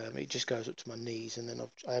got it just goes up to my knees, and then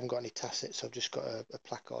I haven't got any tassets. So I've just got a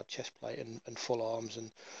placard chest plate and full arms.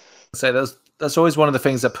 And so that's always one of the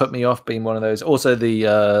things that put me off being one of those. Also,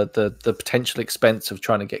 the potential expense of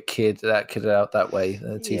trying to get kitted out that way.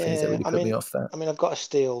 Two things that really put me off. That I mean, I've got a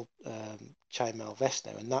steel chainmail vest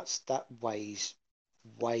now, and that weighs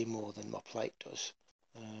way more than my plate does.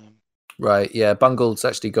 Right, yeah. Bungle's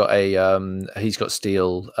actually got he's got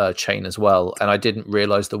steel chain as well, and I didn't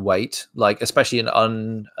realize the weight. Like, especially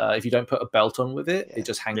if you don't put a belt on with it, it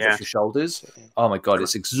just hangs off your shoulders. Oh my god,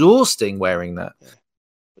 it's exhausting wearing that. Yeah.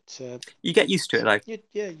 But you get used to it, though.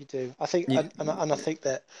 You do. I think, and I think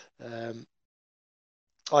that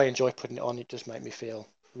I enjoy putting it on. It does make me feel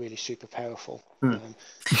really super powerful.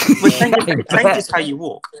 It changes how you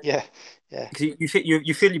walk. Yeah. Because you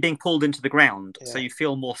feel you're being pulled into the ground, so you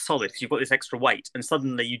feel more solid because you've got this extra weight, and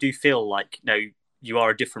suddenly you do feel like you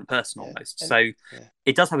are a different person almost.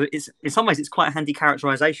 It does have in some ways it's quite a handy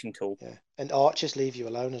characterization tool. Yeah, and archers leave you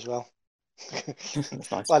alone as well.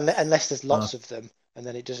 That's nice. Well, unless there's lots of them, and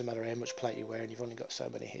then it doesn't matter how much plate you wear, and you've only got so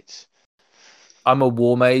many hits. I'm a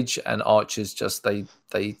war mage, and archers they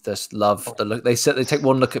just love the look. They take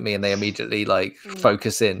one look at me and they immediately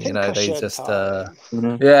focus in. They just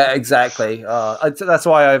yeah, exactly. That's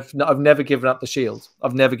why I've never given up the shield.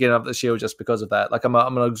 I've never given up the shield just because of that. Like I'm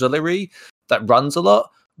an auxiliary that runs a lot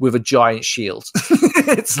with a giant shield.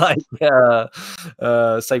 It's like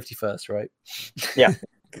safety first, right? Yeah.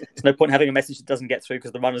 There's no point having a message that doesn't get through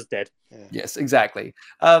because the runner's dead. Yeah. Yes, exactly.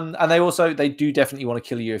 And they do definitely want to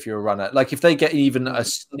kill you if you're a runner. Like if they get even a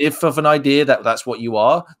sniff of an idea that that's what you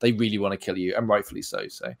are, they really want to kill you, and rightfully so.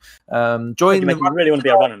 So join. You really want to be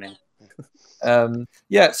a runner now.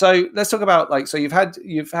 Yeah. So let's talk about so you've had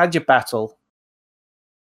your battle.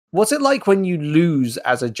 What's it like when you lose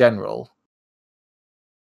as a general?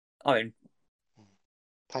 I mean,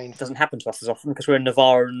 painful. It doesn't happen to us as often because we're in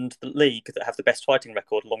Navarre and the League that have the best fighting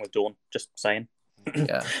record along with Dawn. Just saying.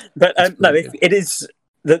 Yeah. But no, it is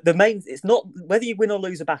the main. It's not whether you win or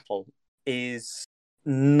lose a battle is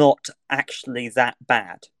not actually that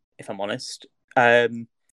bad, if I'm honest.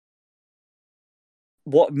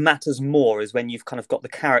 What matters more is when you've kind of got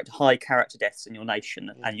the high character deaths in your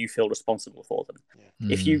nation and you feel responsible for them.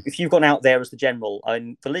 Yeah. If you've gone out there as the general,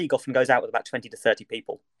 the League often goes out with about 20 to 30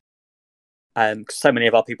 people. Because so many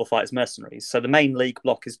of our people fight as mercenaries, so the main League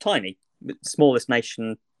block is tiny, smallest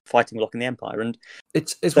nation fighting block in the Empire, and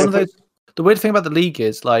it's one of those. The weird thing about the League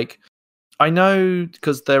is I know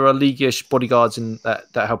because there are League-ish bodyguards that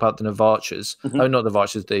help out the Navarchers. Oh, not the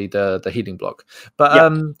Navarchers, the healing block.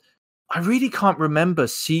 But I really can't remember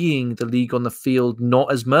seeing the League on the field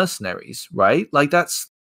not as mercenaries, right? Like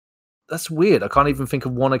that's weird. I can't even think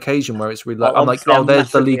of one occasion where it's really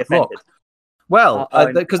there's the League block. Well,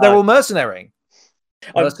 because they're all mercenarying.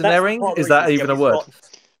 Mercenarying? Is that even a word?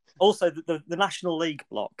 Also, the National League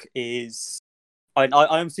block is... I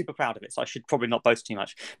am super proud of it, so I should probably not boast too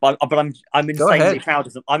much. But I'm insanely proud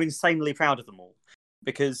of them. I'm insanely proud of them all.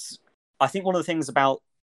 Because I think one of the things about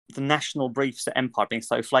the national briefs at Empire being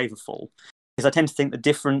so flavourful is I tend to think that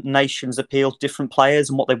different nations appeal to different players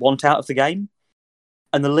and what they want out of the game.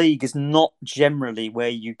 And the League is not generally where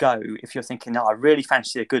you go if you're thinking, I really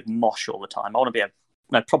fancy a good mosh all the time. I want to be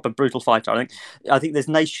a proper brutal fighter. I think there's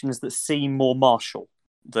nations that seem more martial,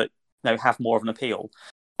 that have more of an appeal.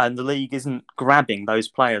 And the League isn't grabbing those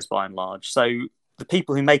players by and large. So the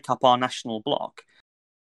people who make up our national block,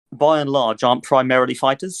 by and large, aren't primarily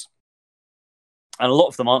fighters. And a lot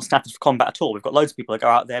of them aren't staffed for combat at all. We've got loads of people that go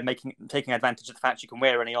out there taking advantage of the fact you can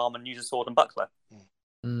wear any armor and use a sword and buckler.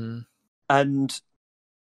 And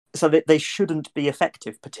so they shouldn't be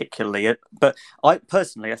effective particularly. But I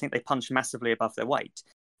think they punch massively above their weight.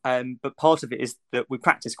 But part of it is that we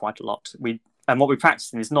practice quite a lot. And what we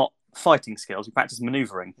practice is not fighting skills. We practice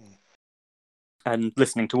manoeuvring and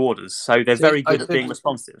listening to orders. So they're very good at being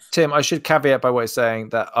responsive. Tim, I should caveat by way of saying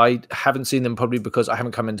that I haven't seen them probably because I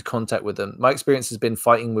haven't come into contact with them. My experience has been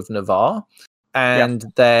fighting with Navarre and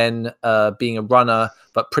then being a runner,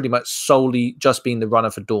 but pretty much solely just being the runner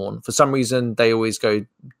for Dawn. For some reason, they always go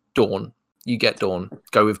Dawn. You get Dawn.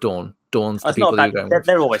 Go with Dawn. Dawn's the people that you're going with.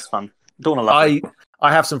 They're always fun. Dawn are lovely.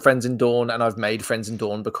 I have some friends in Dawn, and I've made friends in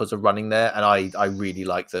Dawn because of running there, and I really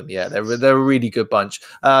like them. Yeah, they're a really good bunch.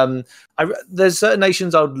 There's certain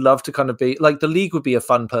nations I would love to kind of be like. The League would be a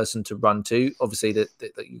fun person to run to. Obviously, that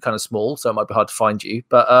you're kind of small, so it might be hard to find you.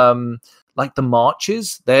 But like the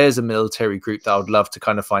Marches, there's a military group that I would love to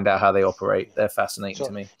kind of find out how they operate. They're fascinating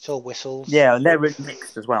to me. It's all whistles. Yeah, and they're really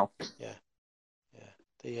mixed as well.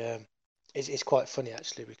 Yeah. It's quite funny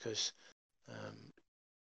actually because.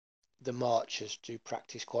 The marchers do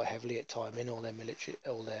practice quite heavily at time in all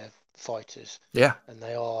their fighters. Yeah, and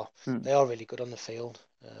they are really good on the field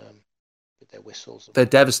with their whistles. They're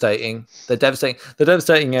devastating. They're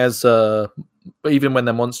devastating as even when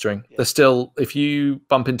they're monstering. They're still, if you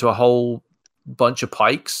bump into a whole bunch of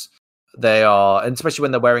pikes, they are, and especially when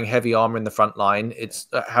they're wearing heavy armor in the front line. It's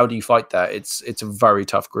how do you fight that? It's a very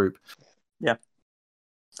tough group. Yeah.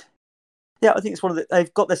 Yeah, I think it's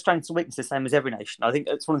they've got their strengths and weaknesses, same as every nation. I think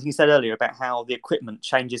it's one of the things you said earlier about how the equipment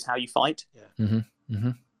changes how you fight.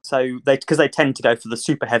 So because they tend to go for the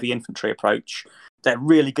super heavy infantry approach, they're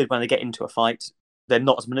really good when they get into a fight. They're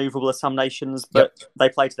not as maneuverable as some nations, but they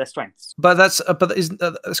play to their strengths. But that's kind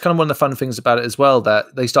of one of the fun things about it as well,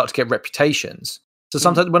 that they start to get reputations. So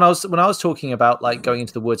sometimes when I was talking about like going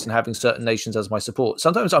into the woods and having certain nations as my support,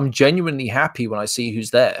 sometimes I'm genuinely happy when I see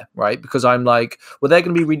who's there, right? Because I'm like, well, they're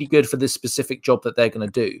going to be really good for this specific job that they're going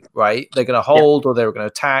to do, right? They're going to hold, or they're going to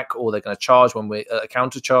attack, or they're going to charge when we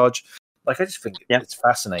counter charge. Like I just think it's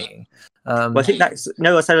fascinating. Well, I think that's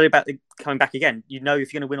I said earlier about coming back again. You know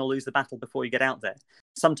if you're going to win or lose the battle before you get out there.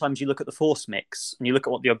 Sometimes you look at the force mix and you look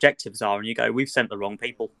at what the objectives are, and you go, "We've sent the wrong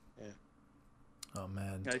people." Yeah. Oh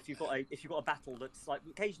man! If you've got a battle that's like,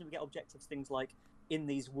 occasionally we get objectives, things like in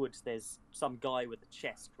these woods there's some guy with a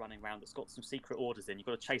chest running around that's got some secret orders in. You've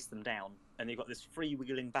got to chase them down, and you've got this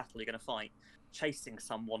freewheeling battle you're going to fight, chasing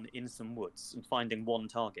someone in some woods and finding one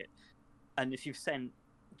target. And if you've sent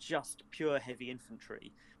just pure heavy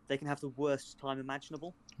infantry, they can have the worst time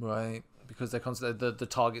imaginable. Right, because they're constantly the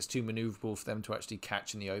target's too maneuverable for them to actually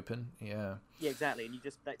catch in the open. Yeah, exactly. And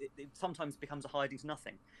it sometimes becomes a hiding to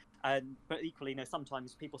nothing. But equally,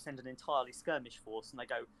 sometimes people send an entirely skirmish force and they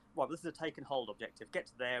go, right, well, this is a take and hold objective. Get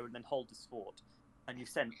to there and then hold this fort. And you've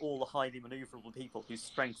sent all the highly maneuverable people whose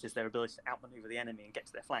strength is their ability to outmaneuver the enemy and get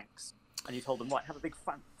to their flanks. And you told them, right, have a big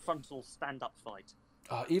frontal stand-up fight.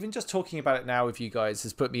 Even just talking about it now with you guys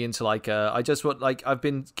has put me into I've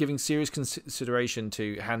been giving serious consideration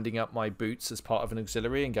to handing up my boots as part of an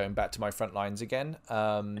auxiliary and going back to my front lines again.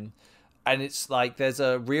 And it's like there's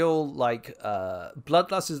a real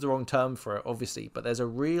bloodlust is the wrong term for it, obviously, but there's a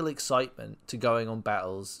real excitement to going on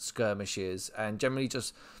battles, skirmishes, and generally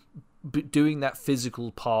just doing that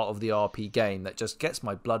physical part of the RP game that just gets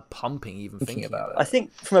my blood pumping even thinking about it. I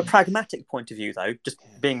think from a pragmatic point of view, though, just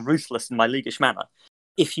being ruthless in my leaguish manner,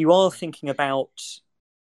 if you are thinking about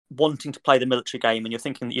wanting to play the military game and you're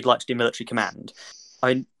thinking that you'd like to do military command,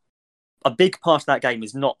 a big part of that game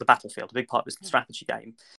is not the battlefield. A big part is the strategy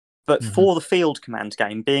game. But for the field command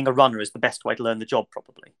game, being a runner is the best way to learn the job,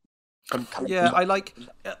 probably.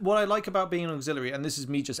 What I like about being an auxiliary, and this is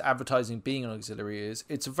me just advertising being an auxiliary, is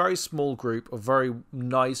it's a very small group of very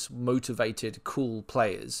nice, motivated, cool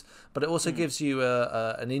players. But it also gives you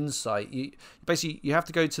an insight. You have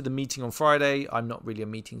to go to the meeting on Friday. I'm not really a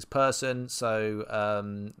meetings person, so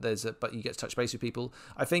but you get to touch base with people.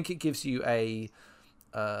 I think it gives you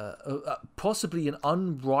possibly an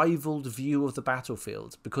unrivaled view of the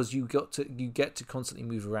battlefield because you get to constantly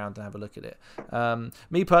move around and have a look at it.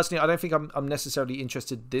 Me personally, I don't think I'm necessarily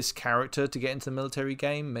interested this character to get into the military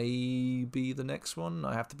game. Maybe the next one.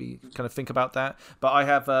 I have to kind of think about that. But I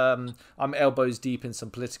have I'm elbows deep in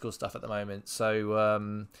some political stuff at the moment, so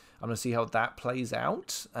I'm gonna see how that plays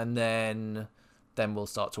out, and then we'll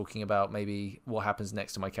start talking about maybe what happens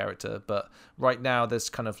next to my character. But right now, there's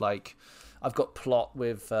kind of like I've got plot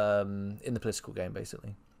with in the political game,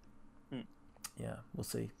 basically. Yeah, we'll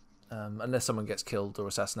see. Unless someone gets killed or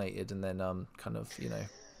assassinated, and then kind of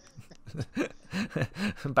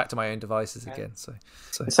Back to my own devices again. So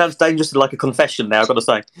It sounds dangerous, like a confession now, I've got to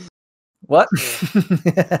say. what?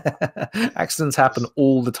 Accidents happen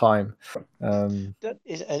all the time. That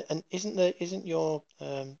is, and isn't your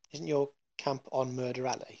camp on Murder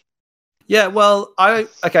Alley? Yeah, well,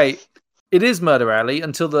 it is Murder Alley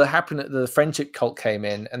until the friendship cult came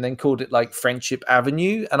in and then called it like Friendship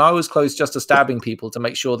Avenue, and I was close just to stabbing people to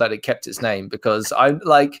make sure that it kept its name, because I'm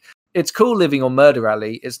like, it's cool living on Murder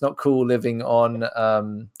Alley, it's not cool living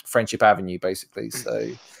on Friendship Avenue, basically.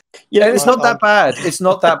 So Yeah, it's not that bad. It's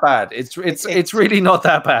not that bad. It's really not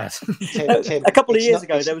that bad. Tim, a couple of it's years not-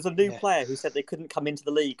 ago, it's- there was a new yeah. player who said they couldn't come into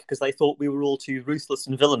the league because they thought we were all too ruthless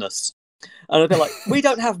and villainous. And they're like, we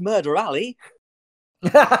don't have Murder Alley.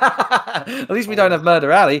 At least we don't have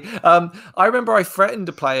Murder Alley. I remember I threatened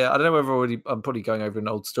a player. I don't know whether I'm probably going over an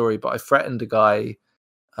old story, but I threatened a guy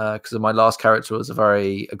because my last character was a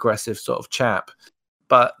very aggressive sort of chap.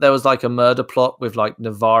 But there was like a murder plot with like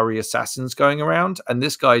Navari assassins going around, and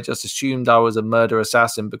this guy just assumed I was a murder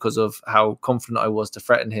assassin because of how confident I was to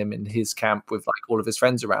threaten him in his camp with like all of his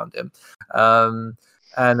friends around him.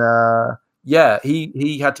 Yeah,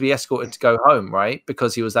 he had to be escorted to go home, right?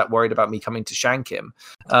 Because he was that worried about me coming to shank him.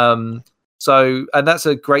 And that's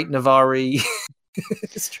a great Navari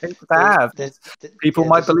strength to have. People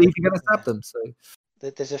might believe you're going to stab them. So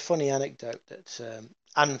there's a funny anecdote that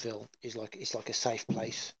Anvil is like a safe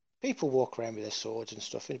place. People walk around with their swords and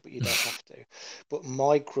stuff, but you don't have to. But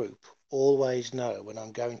my group always know when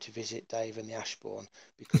I'm going to visit Dave and the Ashbourne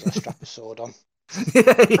because I strap a sword on.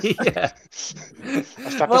 Yeah. I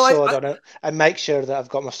strap a sword on it and make sure that I've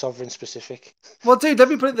got my sovereign specific. Well, dude, let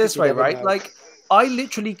me put it this You way, never right? know. Like, I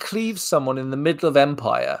literally cleaved someone in the middle of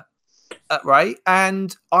Empire, right?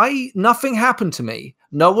 And nothing happened to me.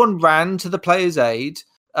 No one ran to the player's aid.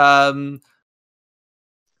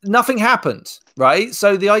 Nothing happened, right?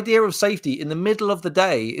 So the idea of safety in the middle of the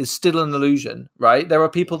day is still an illusion, right? There are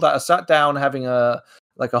people that are sat down having a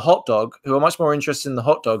hot dog who are much more interested in the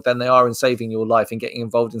hot dog than they are in saving your life and getting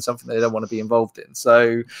involved in something they don't want to be involved in.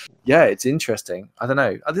 So yeah, it's interesting. I don't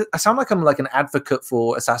know. I sound like I'm like an advocate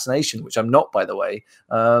for assassination, which I'm not, by the way.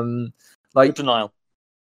 Like denial.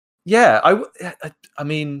 Yeah, I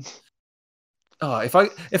mean,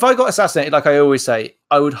 if I got assassinated, like I always say,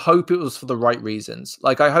 I would hope it was for the right reasons.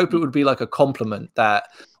 Like I hope it would be like a compliment that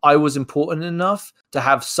I was important enough to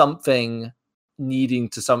have something you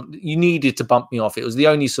needed to bump me off. It was the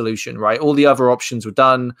only solution, right? All the other options were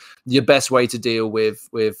done. Your best way to deal with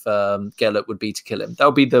Gellert would be to kill him. That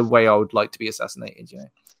would be the way I would like to be assassinated, you know.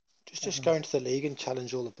 Just go into the league and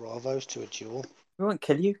challenge all the Bravos to a duel. We won't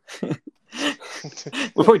kill you.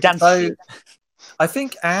 We'll probably dance. So, I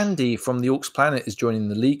think Andy from the Orcs Planet is joining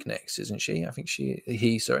the league next, isn't she? I think he.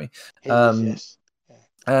 He is, yes.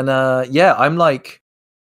 And I'm like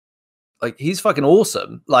he's fucking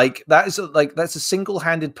awesome. That's a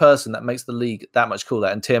single-handed person that makes the league that much cooler.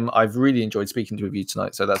 And Tim, I've really enjoyed speaking with you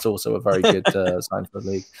tonight, so that's also a very good sign for the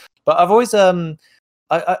league. But I've always I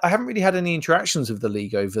haven't really had any interactions with the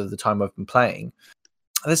league over the time I've been playing.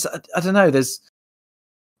 I don't know. There's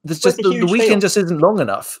just the weekend just isn't long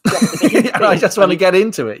enough. Yeah, I just want to get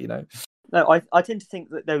into it, you know. No, I tend to think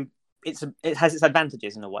that though it has its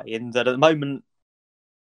advantages in a way, in that at the moment,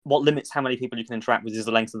 what limits how many people you can interact with is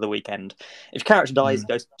the length of the weekend. If your character dies,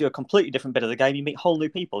 goes do a completely different bit of the game, you meet whole new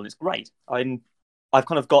people, and it's great. I've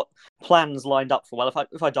kind of got plans lined up for,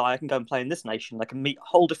 if I die, I can go and play in this nation. I can meet a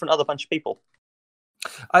whole different other bunch of people.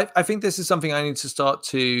 I think this is something I need to start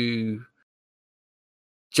to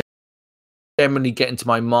generally get into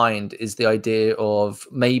my mind, is the idea of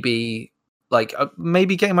maybe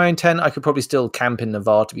getting my own tent. I could probably still camp in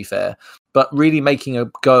Navarre, to be fair, but really making a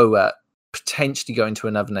go at potentially going to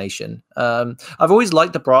another nation. I've always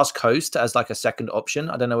liked the Brass Coast as like a second option.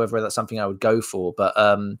 I don't know whether that's something I would go for, but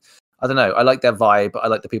I don't know. I like their vibe. I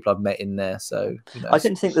like the people I've met in there. So I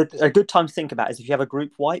tend to think that a good time to think about is if you have a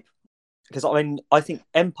group wipe, because I think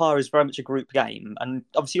Empire is very much a group game, and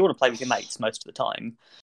obviously you want to play with your mates most of the time.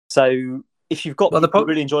 So if you've got people you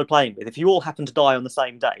really enjoy playing with, if you all happen to die on the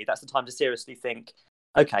same day, that's the time to seriously think,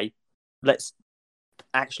 okay, let's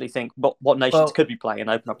actually think what nations could we play and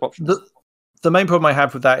open up options. The main problem I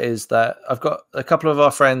have with that is that I've got a couple of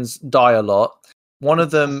our friends die a lot. One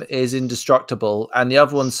of them is indestructible, and the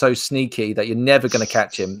other one's so sneaky that you're never going to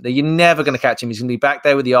catch him. You're never going to catch him. He's going to be back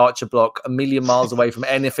there with the archer block, a million miles away from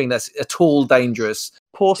anything that's at all dangerous.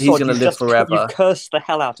 Poor He's going to live forever. You cursed the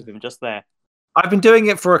hell out of him just there. I've been doing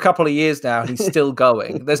it for a couple of years now, and he's still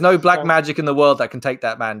going. There's no black magic in the world that can take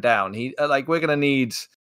that man down. I'm going to need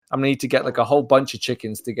to get like a whole bunch of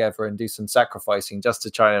chickens together and do some sacrificing just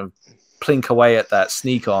to try and plink away at that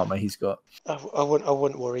sneak armor he's got. I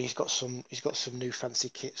wouldn't worry. He's got some new fancy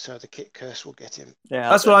kit, so the kit curse will get him. Yeah,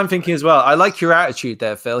 That's what I'm thinking as well. I like your attitude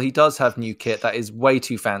there, Phil. He does have new kit that is way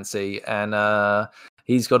too fancy, and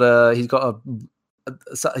he's got a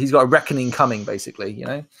reckoning coming, basically. You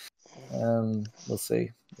know, we'll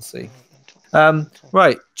see.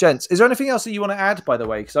 Right, gents. Is there anything else that you want to add, by the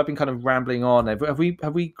way? Because I've been kind of rambling on. Have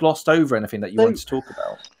we glossed over anything that you wanted to talk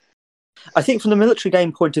about? I think from the military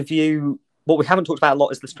game point of view, what we haven't talked about a lot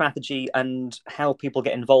is the strategy and how people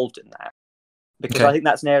get involved in that. Because I think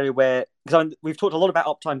that's an area where, we've talked a lot about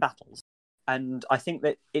uptime battles, and I think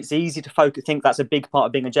that it's easy to think that's a big part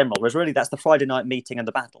of being a general, whereas really that's the Friday night meeting and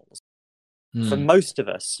the battles. For most of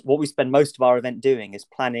us, what we spend most of our event doing is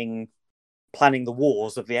planning the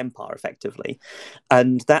wars of the Empire, effectively.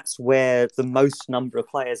 And that's where the most number of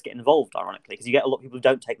players get involved, ironically, because you get a lot of people who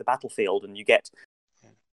don't take the battlefield, and you get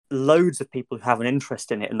loads of people who have an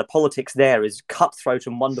interest in it, and the politics there is cutthroat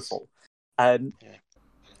and wonderful. And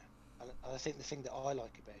I think the thing that I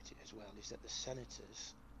like about it as well is that the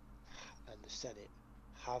senators and the Senate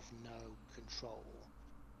have no control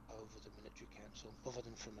over the military council, other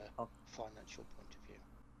than from a financial point of view.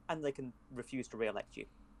 And they can refuse to re-elect you.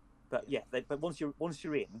 But but once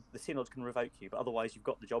you're in, the synod can revoke you. But otherwise, you've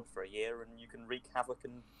got the job for a year, and you can wreak havoc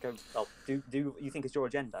and go. Well, do what you think is your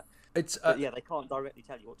agenda. It's they can't directly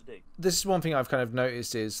tell you what to do. This is one thing I've kind of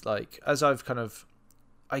noticed is, like, as I kind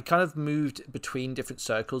of moved between different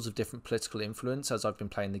circles of different political influence as I've been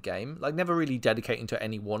playing the game. Like, never really dedicating to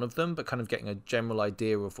any one of them, but kind of getting a general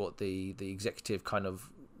idea of what the executive kind of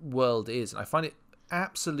world is. And I find it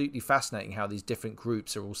absolutely fascinating how these different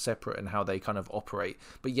groups are all separate and how they kind of operate,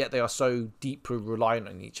 but yet they are so deeply reliant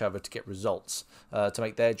on each other to get results, to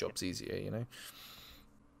make their jobs easier, you know?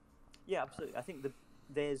 Yeah, absolutely. I think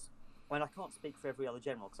I can't speak for every other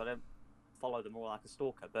general because I don't follow them all like a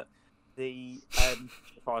stalker, but as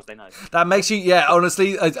far as they know. That makes you,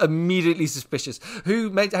 honestly, immediately suspicious.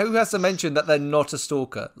 Who has to mention that they're not a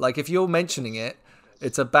stalker? Like, if you're mentioning it,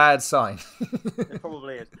 it's a bad sign. It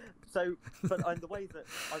probably is. So, but the way that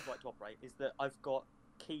I'd like to operate is that I've got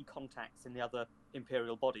key contacts in the other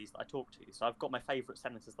imperial bodies that I talk to. So I've got my favourite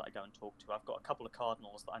senators that I go and talk to. I've got a couple of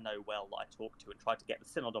cardinals that I know well that I talk to and try to get the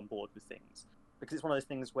synod on board with things. Because it's one of those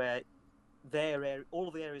things where all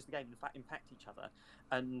of the areas of the game in fact impact each other.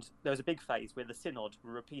 And there was a big phase where the synod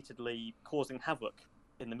were repeatedly causing havoc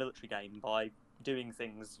in the military game by doing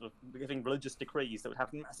things, giving religious decrees that would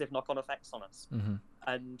have massive knock-on effects on us. Mm-hmm.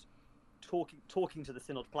 And talking to the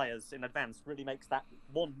synod players in advance really makes that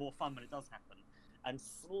one more fun when it does happen, and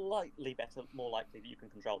slightly better, more likely that you can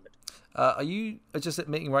control it. Are you just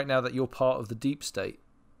admitting right now that you're part of the deep state?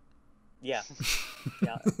 Yeah.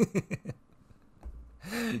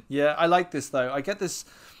 Yeah, I like this though. I get this.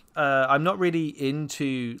 I'm not really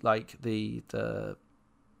into like the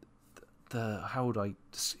how would I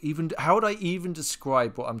even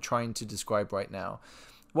describe what I'm trying to describe right now?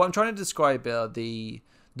 What I'm trying to describe are the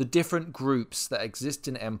different groups that exist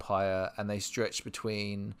in Empire, and they stretch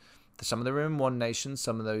between some of them are in one nation,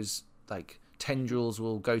 some of those like tendrils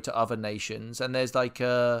will go to other nations, and there's like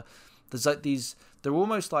these, they're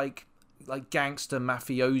almost like gangster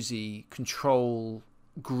mafiosi control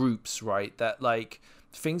groups, right? That like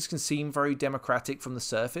things can seem very democratic from the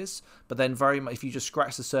surface, but then very much if you just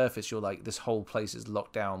scratch the surface, you're like, this whole place is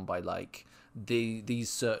locked down by like these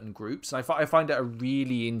certain groups. And I find it a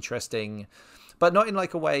really interesting, but not in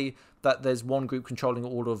like a way that there's one group controlling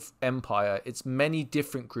all of Empire. It's many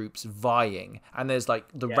different groups vying, and there's like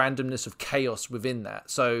the randomness of chaos within that.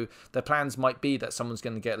 So their plans might be that someone's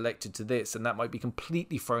going to get elected to this, and that might be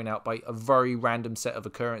completely thrown out by a very random set of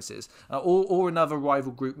occurrences, or another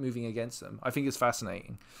rival group moving against them. I think it's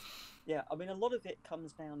fascinating. Yeah, I mean, a lot of it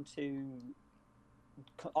comes down to,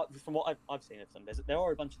 from what I've seen of them, there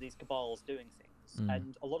are a bunch of these cabals doing things,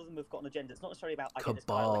 and a lot of them have got an agenda. It's not necessarily about I get this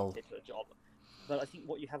guy elected to a job. But I think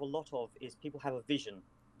what you have a lot of is people have a vision.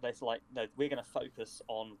 They're like, no, we're going to focus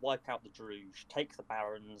on wipe out the Druge, take the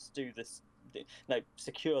Barons, do this,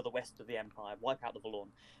 secure the west of the Empire, wipe out the Valorn.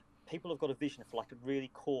 People have got a vision for like really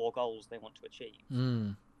core goals they want to achieve.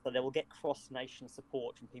 So they will get cross-nation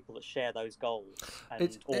support from people that share those goals,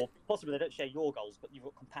 or possibly they don't share your goals, but you've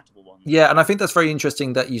got compatible ones. Yeah, and I think that's very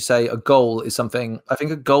interesting that you say a goal is something. I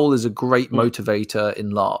think a goal is a great motivator in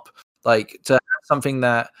LARP. Like, to have something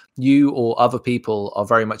that you or other people are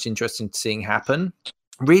very much interested in seeing happen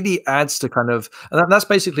really adds to kind of, and that's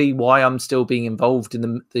basically why I'm still being involved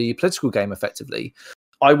in the political game effectively.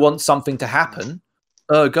 I want something to happen,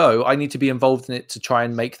 ergo I need to be involved in it to try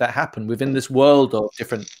and make that happen within this world of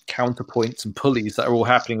different counterpoints and pulleys that are all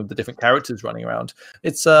happening with the different characters running around.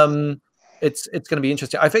 It's going to be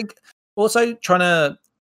interesting. I think Also, trying to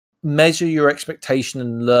measure your expectation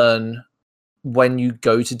and learn when you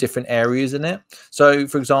go to different areas in it. So,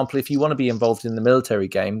 for example, if you want to be involved in the military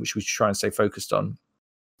game, which we should try and stay focused on,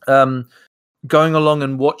 going along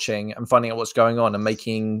and watching and finding out what's going on and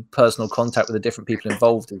making personal contact with the different people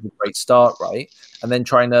involved is a great start, right? And then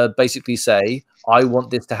trying to basically say, I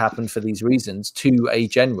want this to happen for these reasons to a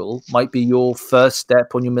general might be your first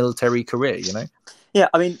step on your military career, you know? Yeah,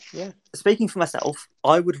 I mean, speaking for myself,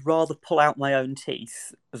 I would rather pull out my own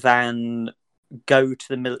teeth than go to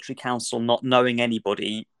the military council not knowing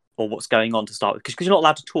anybody or what's going on to start with, because you're not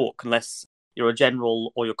allowed to talk unless you're a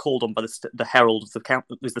general or you're called on by the herald of the count,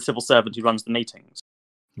 who's the civil servant who runs the meetings.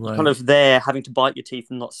 Right. You're kind of there having to bite your teeth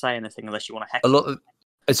and not say anything unless you want to heckle.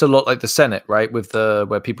 It's a lot like the Senate, right? With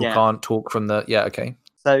where people can't talk from the okay.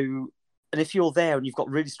 So, and if you're there and you've got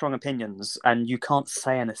really strong opinions and you can't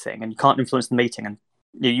say anything and you can't influence the meeting, and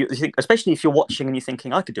you think, especially if you're watching and you're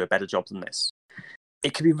thinking, I could do a better job than this,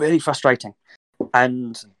 it can be really frustrating.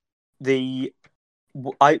 And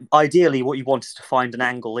ideally, what you want is to find an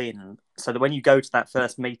angle in, so that when you go to that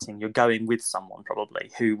first meeting, you're going with someone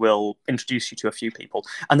probably who will introduce you to a few people.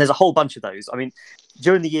 And there's a whole bunch of those. I mean,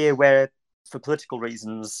 during the year where, for political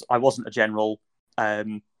reasons, I wasn't a general,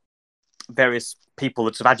 various people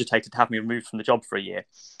had sort of agitated to have me removed from the job for a year.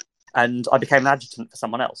 And I became an adjutant for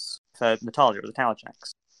someone else, for Natalia of the Tower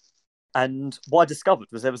Jacks. And what I discovered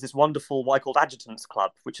was there was this wonderful what I called Adjutants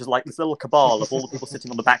Club, which is like this little cabal of all the people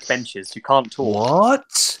sitting on the back benches who can't talk.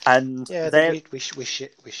 What? And we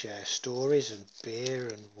share stories and beer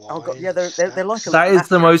and wine. Oh god, yeah, they're like a that is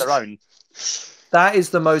the most. Their own. That is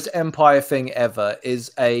the most Empire thing ever.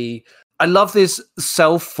 I love this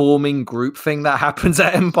self-forming group thing that happens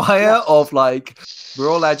at Empire of like, we're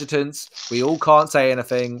all adjutants, we all can't say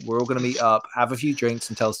anything, we're all going to meet up, have a few drinks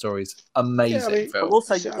and tell stories. Amazing. But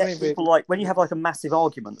also, you get people like, when you have like a massive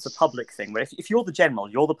argument, it's a public thing, where if you're the general,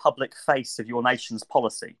 you're the public face of your nation's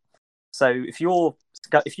policy. So if you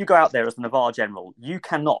go out there as the Navarre general, you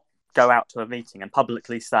cannot go out to a meeting and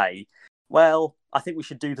publicly say, well, I think we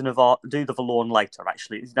should do the Valorn later,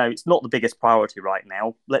 actually. It's not the biggest priority right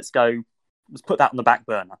now. Let's put that on the back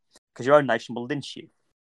burner, because your own nation will lynch you.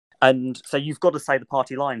 And so you've got to say the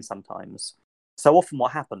party line sometimes. So often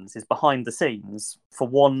what happens is, behind the scenes, for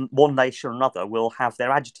one nation or another, will have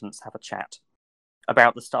their adjutants have a chat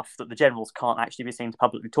about the stuff that the generals can't actually be seen to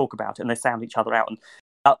publicly talk about, and they sound each other out. And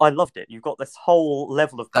I loved it. You've got this whole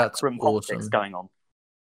level of backroom politics going on.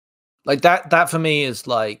 Like that for me is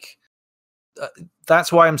like,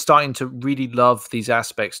 that's why I'm starting to really love these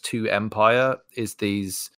aspects to Empire, is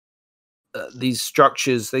these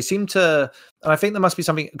structures. They seem to, and I think there must be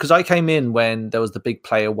something, because I came in when there was the big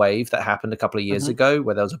player wave that happened a couple of years ago,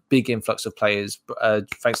 where there was a big influx of players,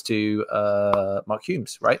 thanks to Mark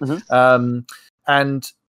Humes, right?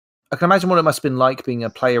 And I can imagine what it must have been like being a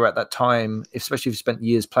player at that time, especially if you spent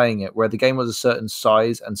years playing it, where the game was a certain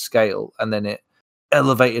size and scale, and then it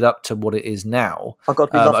elevated up to what it is now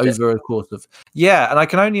over a course of and I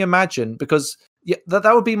can only imagine, because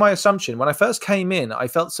that would be my assumption. When I first came in, I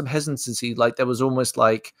felt some hesitancy, like there was almost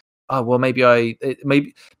like, oh well,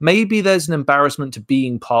 maybe there's an embarrassment to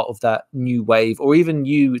being part of that new wave, or even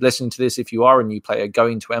you listening to this, if you are a new player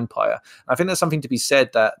going to Empire. I think there's something to be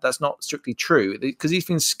said that that's not strictly true, because these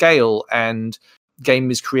things scale, and game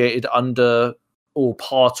is created under or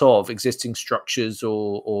part of existing structures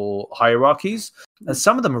or hierarchies, and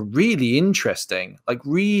some of them are really interesting.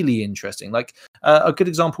 Like a good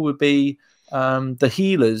example would be the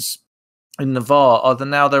healers in Navarre are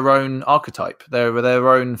now their own archetype. They're their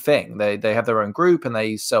own thing. They have their own group, and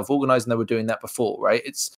they self-organize, and they were doing that before, right?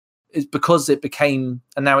 It's because it became,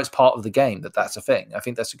 and now it's part of the game, that's a thing. I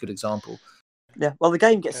think that's a good example. Yeah, well, the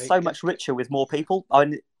game gets so much richer with more people. I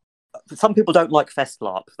mean, some people don't like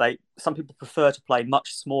Festlarp. Some people prefer to play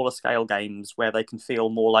much smaller scale games where they can feel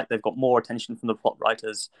more like they've got more attention from the plot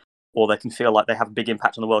writers, or they can feel like they have a big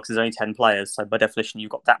impact on the world because there's only 10 players. So by definition,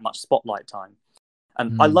 you've got that much spotlight time.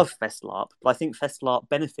 And I love Festlarp, but I think Festlarp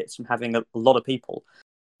benefits from having a lot of people.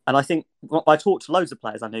 And I think I talked to loads of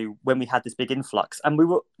players I knew when we had this big influx, and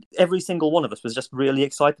every single one of us was just really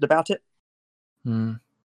excited about it.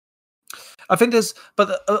 I think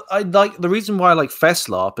I like, the reason why I like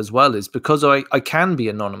Festlarp as well is because I can be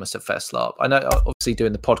anonymous at Festlarp. I know, obviously,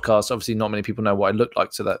 doing the podcast, obviously not many people know what I look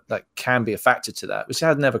like, so that can be a factor to that, which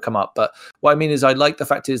had never come up. But what I mean is, I like the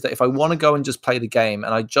fact is that if I want to go and just play the game,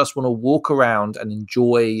 and I just want to walk around and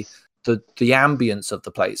enjoy the ambience of the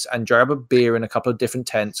place and grab a beer in a couple of different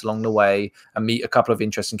tents along the way and meet a couple of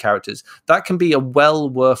interesting characters, that can be a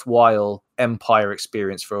worthwhile Empire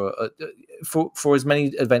experience for as many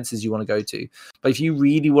events as you want to go to. But if you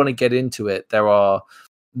really want to get into it, there are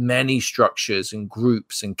many structures and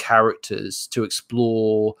groups and characters to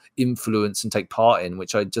explore, influence, and take part in,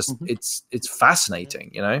 which I just it's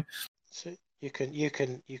fascinating, you know. So you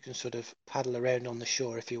can sort of paddle around on the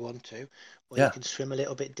shore if you want to, or Yeah. you can swim a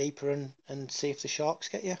little bit deeper and see if the sharks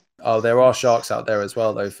get you. Oh, there are sharks out there as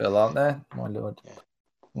well, though, Phil, aren't there? My lord. Yeah.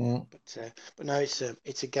 Mm. But no, it's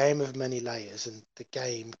a game of many layers, and the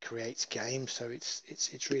game creates games, so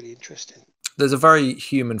it's really interesting. There's a very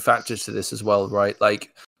human factor to this as well, right?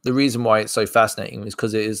 Like the reason why it's so fascinating is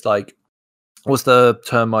because it is like, what's the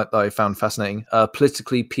term that I found fascinating?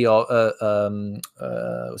 Politically what's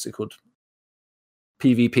it called?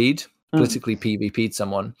 PvP'd. Politically PvP'd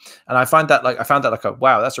someone, and I found that like a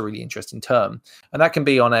wow, that's a really interesting term, and that can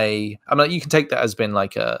be on a. I mean, you can take that as being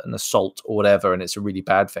like an assault or whatever, and it's a really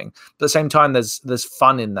bad thing. But at the same time, there's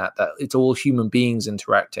fun in that it's all human beings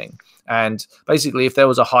interacting, and basically, if there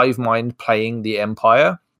was a hive mind playing the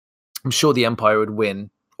Empire, I'm sure the Empire would win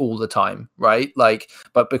all the time, right? Like,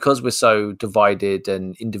 but because we're so divided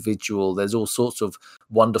and individual, there's all sorts of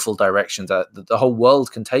wonderful directions that the whole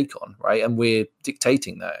world can take on, right? And we're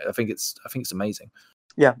dictating that. I think it's amazing.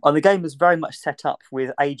 Yeah, and the game is very much set up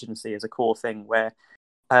with agency as a core thing, where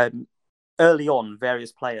early on,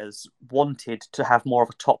 various players wanted to have more of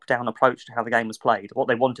a top-down approach to how the game was played. What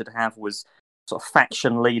they wanted to have was sort of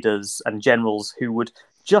faction leaders and generals who would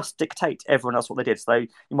just dictate everyone else what they did. So you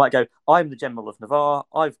might go, I'm the General of Navarre,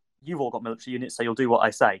 you've all got military units, so you'll do what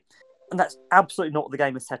I say. And that's absolutely not what the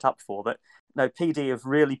game is set up for. But no, PD have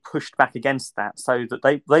really pushed back against that, so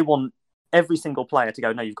that they want every single player to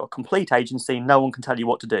go, no, you've got complete agency, no one can tell you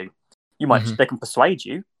what to do. You might they can persuade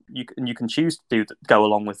you, you can choose to go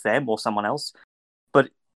along with them or someone else,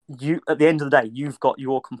 but you, at the end of the day, you've got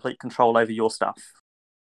your complete control over your stuff.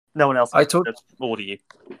 No one else can order you.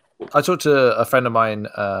 I talked to a friend of mine,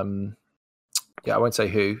 I won't say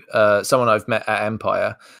who, someone I've met at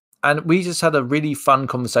Empire, and we just had a really fun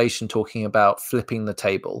conversation talking about flipping the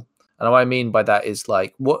table. And what I mean by that is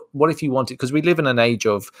like, what if you wanted, because we live in an age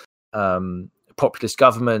of populist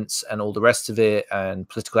governments and all the rest of it, and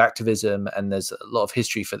political activism, and there's a lot of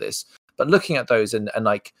history for this. But looking at those and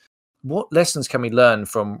like, what lessons can we learn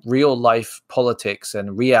from real life politics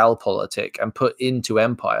and realpolitik and put into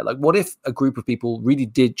Empire? Like, what if a group of people really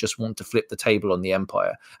did just want to flip the table on the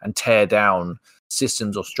Empire and tear down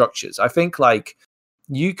systems or structures? I think like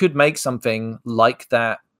you could make something like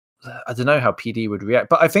that. I don't know how PD would react,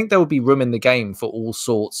 but I think there would be room in the game for all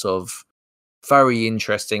sorts of very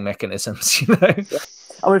interesting mechanisms, you know? Yeah.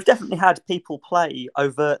 And we've definitely had people play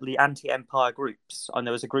overtly anti-Empire groups. And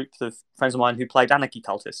there was a group of friends of mine who played anarchy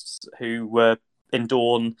cultists who were in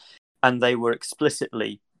Dawn, and they were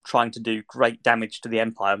explicitly trying to do great damage to the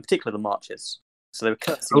Empire, and particularly the marches. So they were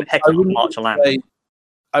cursing the heck out of Marcher Land.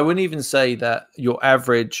 I wouldn't even say that your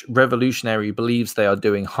average revolutionary believes they are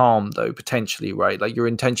doing harm, though, potentially, right? Like, your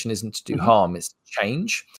intention isn't to do harm, it's to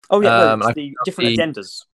change. Oh, yeah, it's the different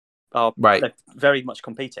agendas are right, very much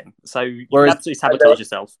competing. So you can absolutely sabotage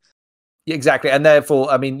yourself. Yeah, exactly. And therefore,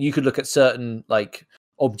 I mean, you could look at certain, like,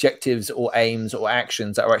 objectives or aims or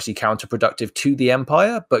actions that are actually counterproductive to the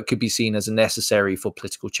Empire, but could be seen as necessary for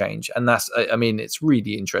political change. And that's, I mean, it's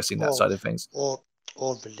really interesting, that side of things. Or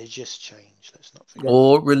religious change. Let's not forget.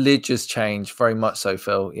 Or religious change, very much so,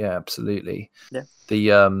 Phil. Yeah, absolutely. Yeah.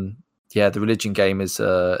 The religion game is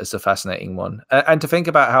a fascinating one, and to think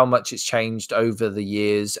about how much it's changed over the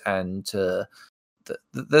years, and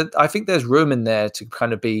I think there's room in there to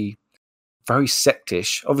kind of be very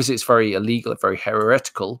sectish. Obviously, it's very illegal, very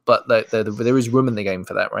heretical, but there is room in the game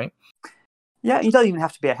for that, right? Yeah, you don't even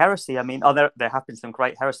have to be a heresy. I mean, there have been some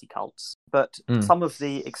great heresy cults, but some of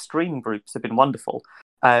the extreme groups have been wonderful.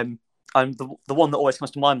 And the one that always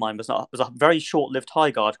comes to my mind was a very short-lived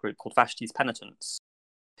High Guard group called Vashti's Penitents,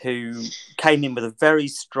 who came in with a very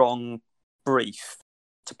strong brief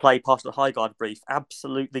to play part of the High Guard brief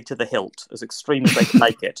absolutely to the hilt, as extreme as they could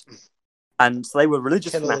make it. And so they were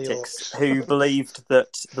religious fanatics who believed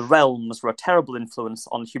that the realms were a terrible influence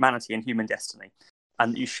on humanity and human destiny,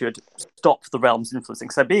 and you should stop the realms influencing.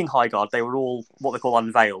 So being High Guard, they were all what they call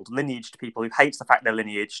unveiled, lineaged people who hate the fact they're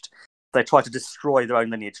lineaged. They try to destroy their own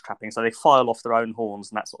lineage trappings, so they file off their own horns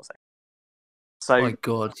and that sort of thing. So, oh my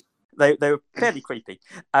God. They were fairly creepy.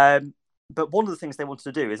 But one of the things they wanted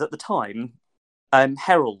to do is, at the time,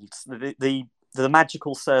 heralds, the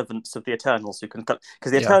magical servants of the Eternals, who can,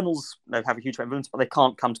 because the Eternals have a huge influence, but they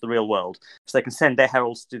can't come to the real world, so they can send their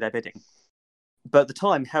heralds to do their bidding. But at the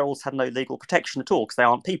time, heralds had no legal protection at all because they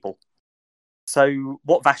aren't people. So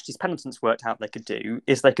what Vashti's Penitents worked out they could do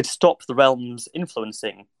is they could stop the realms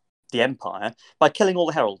influencing the Empire by killing all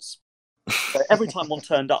the heralds. So every time one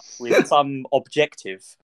turned up with some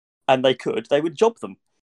objective, and they would job them.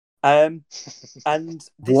 And this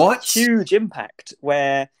What? huge impact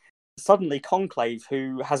where suddenly Conclave,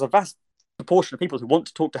 who has a vast proportion of people who want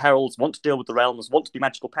to talk to heralds, want to deal with the realms, want to do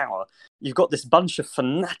magical power, you've got this bunch of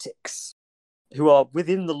fanatics who are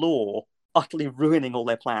within the law, utterly ruining all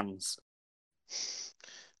their plans.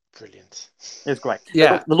 Brilliant. It was great.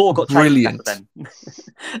 Yeah, the law got brilliant. changed after then.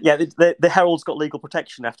 Yeah, the heralds got legal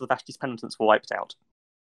protection after the Vashti's penitents were wiped out.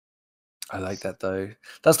 I like that though.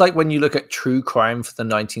 That's like when you look at true crime for the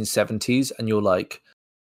 1970s and you're like,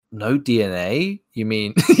 no DNA? You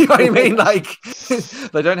mean, you know what I mean? Like,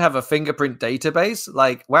 they don't have a fingerprint database.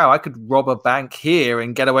 Like, wow, I could rob a bank here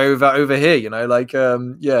and get away with it over here, you know? Like,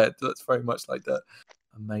 yeah, that's very much like that.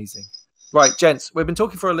 Amazing. Right, gents, we've been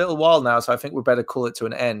talking for a little while now, so I think we'd better call it to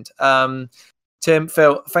an end. Tim,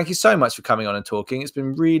 Phil, thank you so much for coming on and talking. It's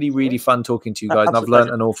been really, really fun talking to you guys, and I've learned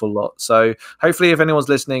an awful lot. So hopefully if anyone's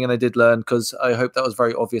listening and they did learn, because I hope that was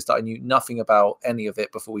very obvious that I knew nothing about any of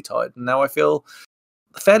it before we tied. And now I feel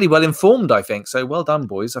fairly well informed, I think. So well done,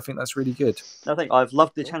 boys. I think that's really good. I think I've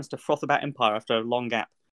loved the chance to froth about Empire after a long gap.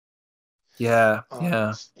 Yeah, Oh,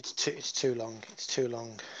 yeah. It's too long. It's too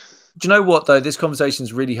long. Do you know what, though? This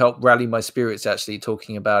conversation's really helped rally my spirits, actually,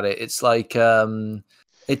 talking about it. It's like...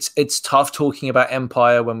 It's tough talking about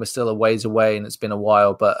Empire when we're still a ways away and it's been a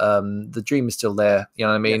while, but the dream is still there. You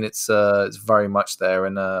know what I mean? Yeah. It's very much there,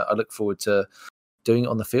 and I look forward to doing it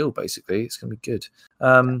on the field. Basically, it's going to be good.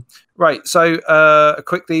 Right. So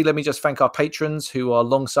quickly, let me just thank our patrons who are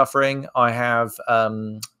long suffering. I have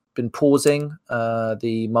been pausing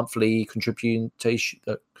the monthly contribution.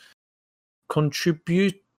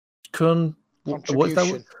 What's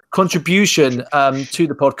that? Contribution to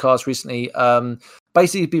the podcast recently,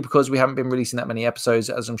 basically because we haven't been releasing that many episodes.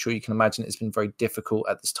 As I'm sure you can imagine, it's been very difficult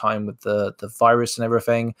at this time with the virus and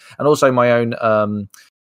everything, and also my own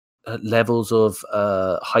levels of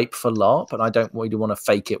hype for LARP, and I don't really want to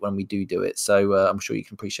fake it when we do it. So I'm sure you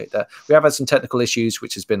can appreciate that. We have had some technical issues,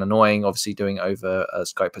 which has been annoying. Obviously, doing it over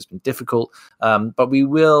Skype has been difficult, but we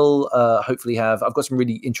will hopefully have. I've got some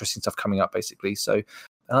really interesting stuff coming up, basically. So.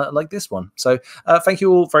 Like this one. So thank you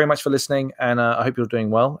all very much for listening, and I hope you're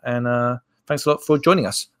doing well, and thanks a lot for joining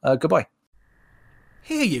us. Goodbye.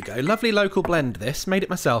 Here you go. Lovely local blend, this. Made it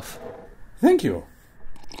myself. Thank you.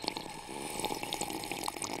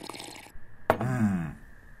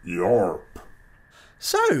 Yarp.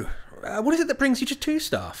 So, what is it that brings you to Two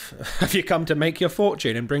Staff? Have you come to make your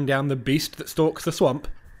fortune and bring down the beast that stalks the swamp?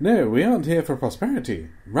 No, we aren't here for prosperity.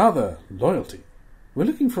 Rather, loyalty. We're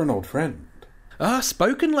looking for an old friend. Ah,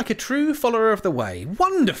 spoken like a true follower of the way.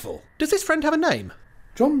 Wonderful. Does this friend have a name?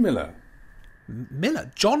 John Miller.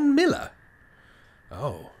 Miller? John Miller?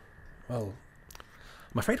 Oh, well,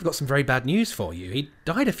 I'm afraid I've got some very bad news for you. He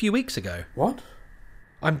died a few weeks ago. What?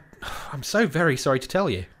 I'm so very sorry to tell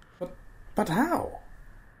you. But how?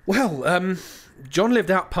 Well, John lived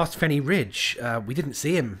out past Fenny Ridge. We didn't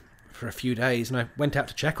see him for a few days, and I went out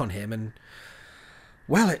to check on him, and,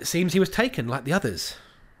 well, it seems he was taken like the others.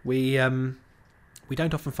 We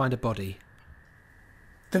don't often find a body.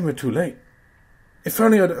 Then we're too late. If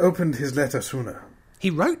only I'd opened his letter sooner. He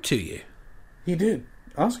wrote to you? He did,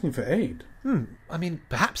 asking for aid. I mean,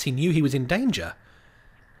 perhaps he knew he was in danger.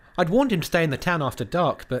 I'd warned him to stay in the town after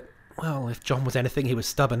dark, but, well, if John was anything, he was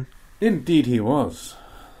stubborn. Indeed he was.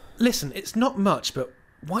 Listen, it's not much, but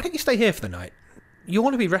why don't you stay here for the night? You'll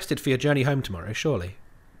want to be rested for your journey home tomorrow, surely.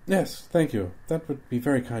 Yes, thank you. That would be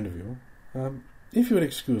very kind of you. If you would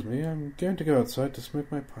excuse me, I'm going to go outside to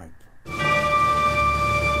smoke my pipe.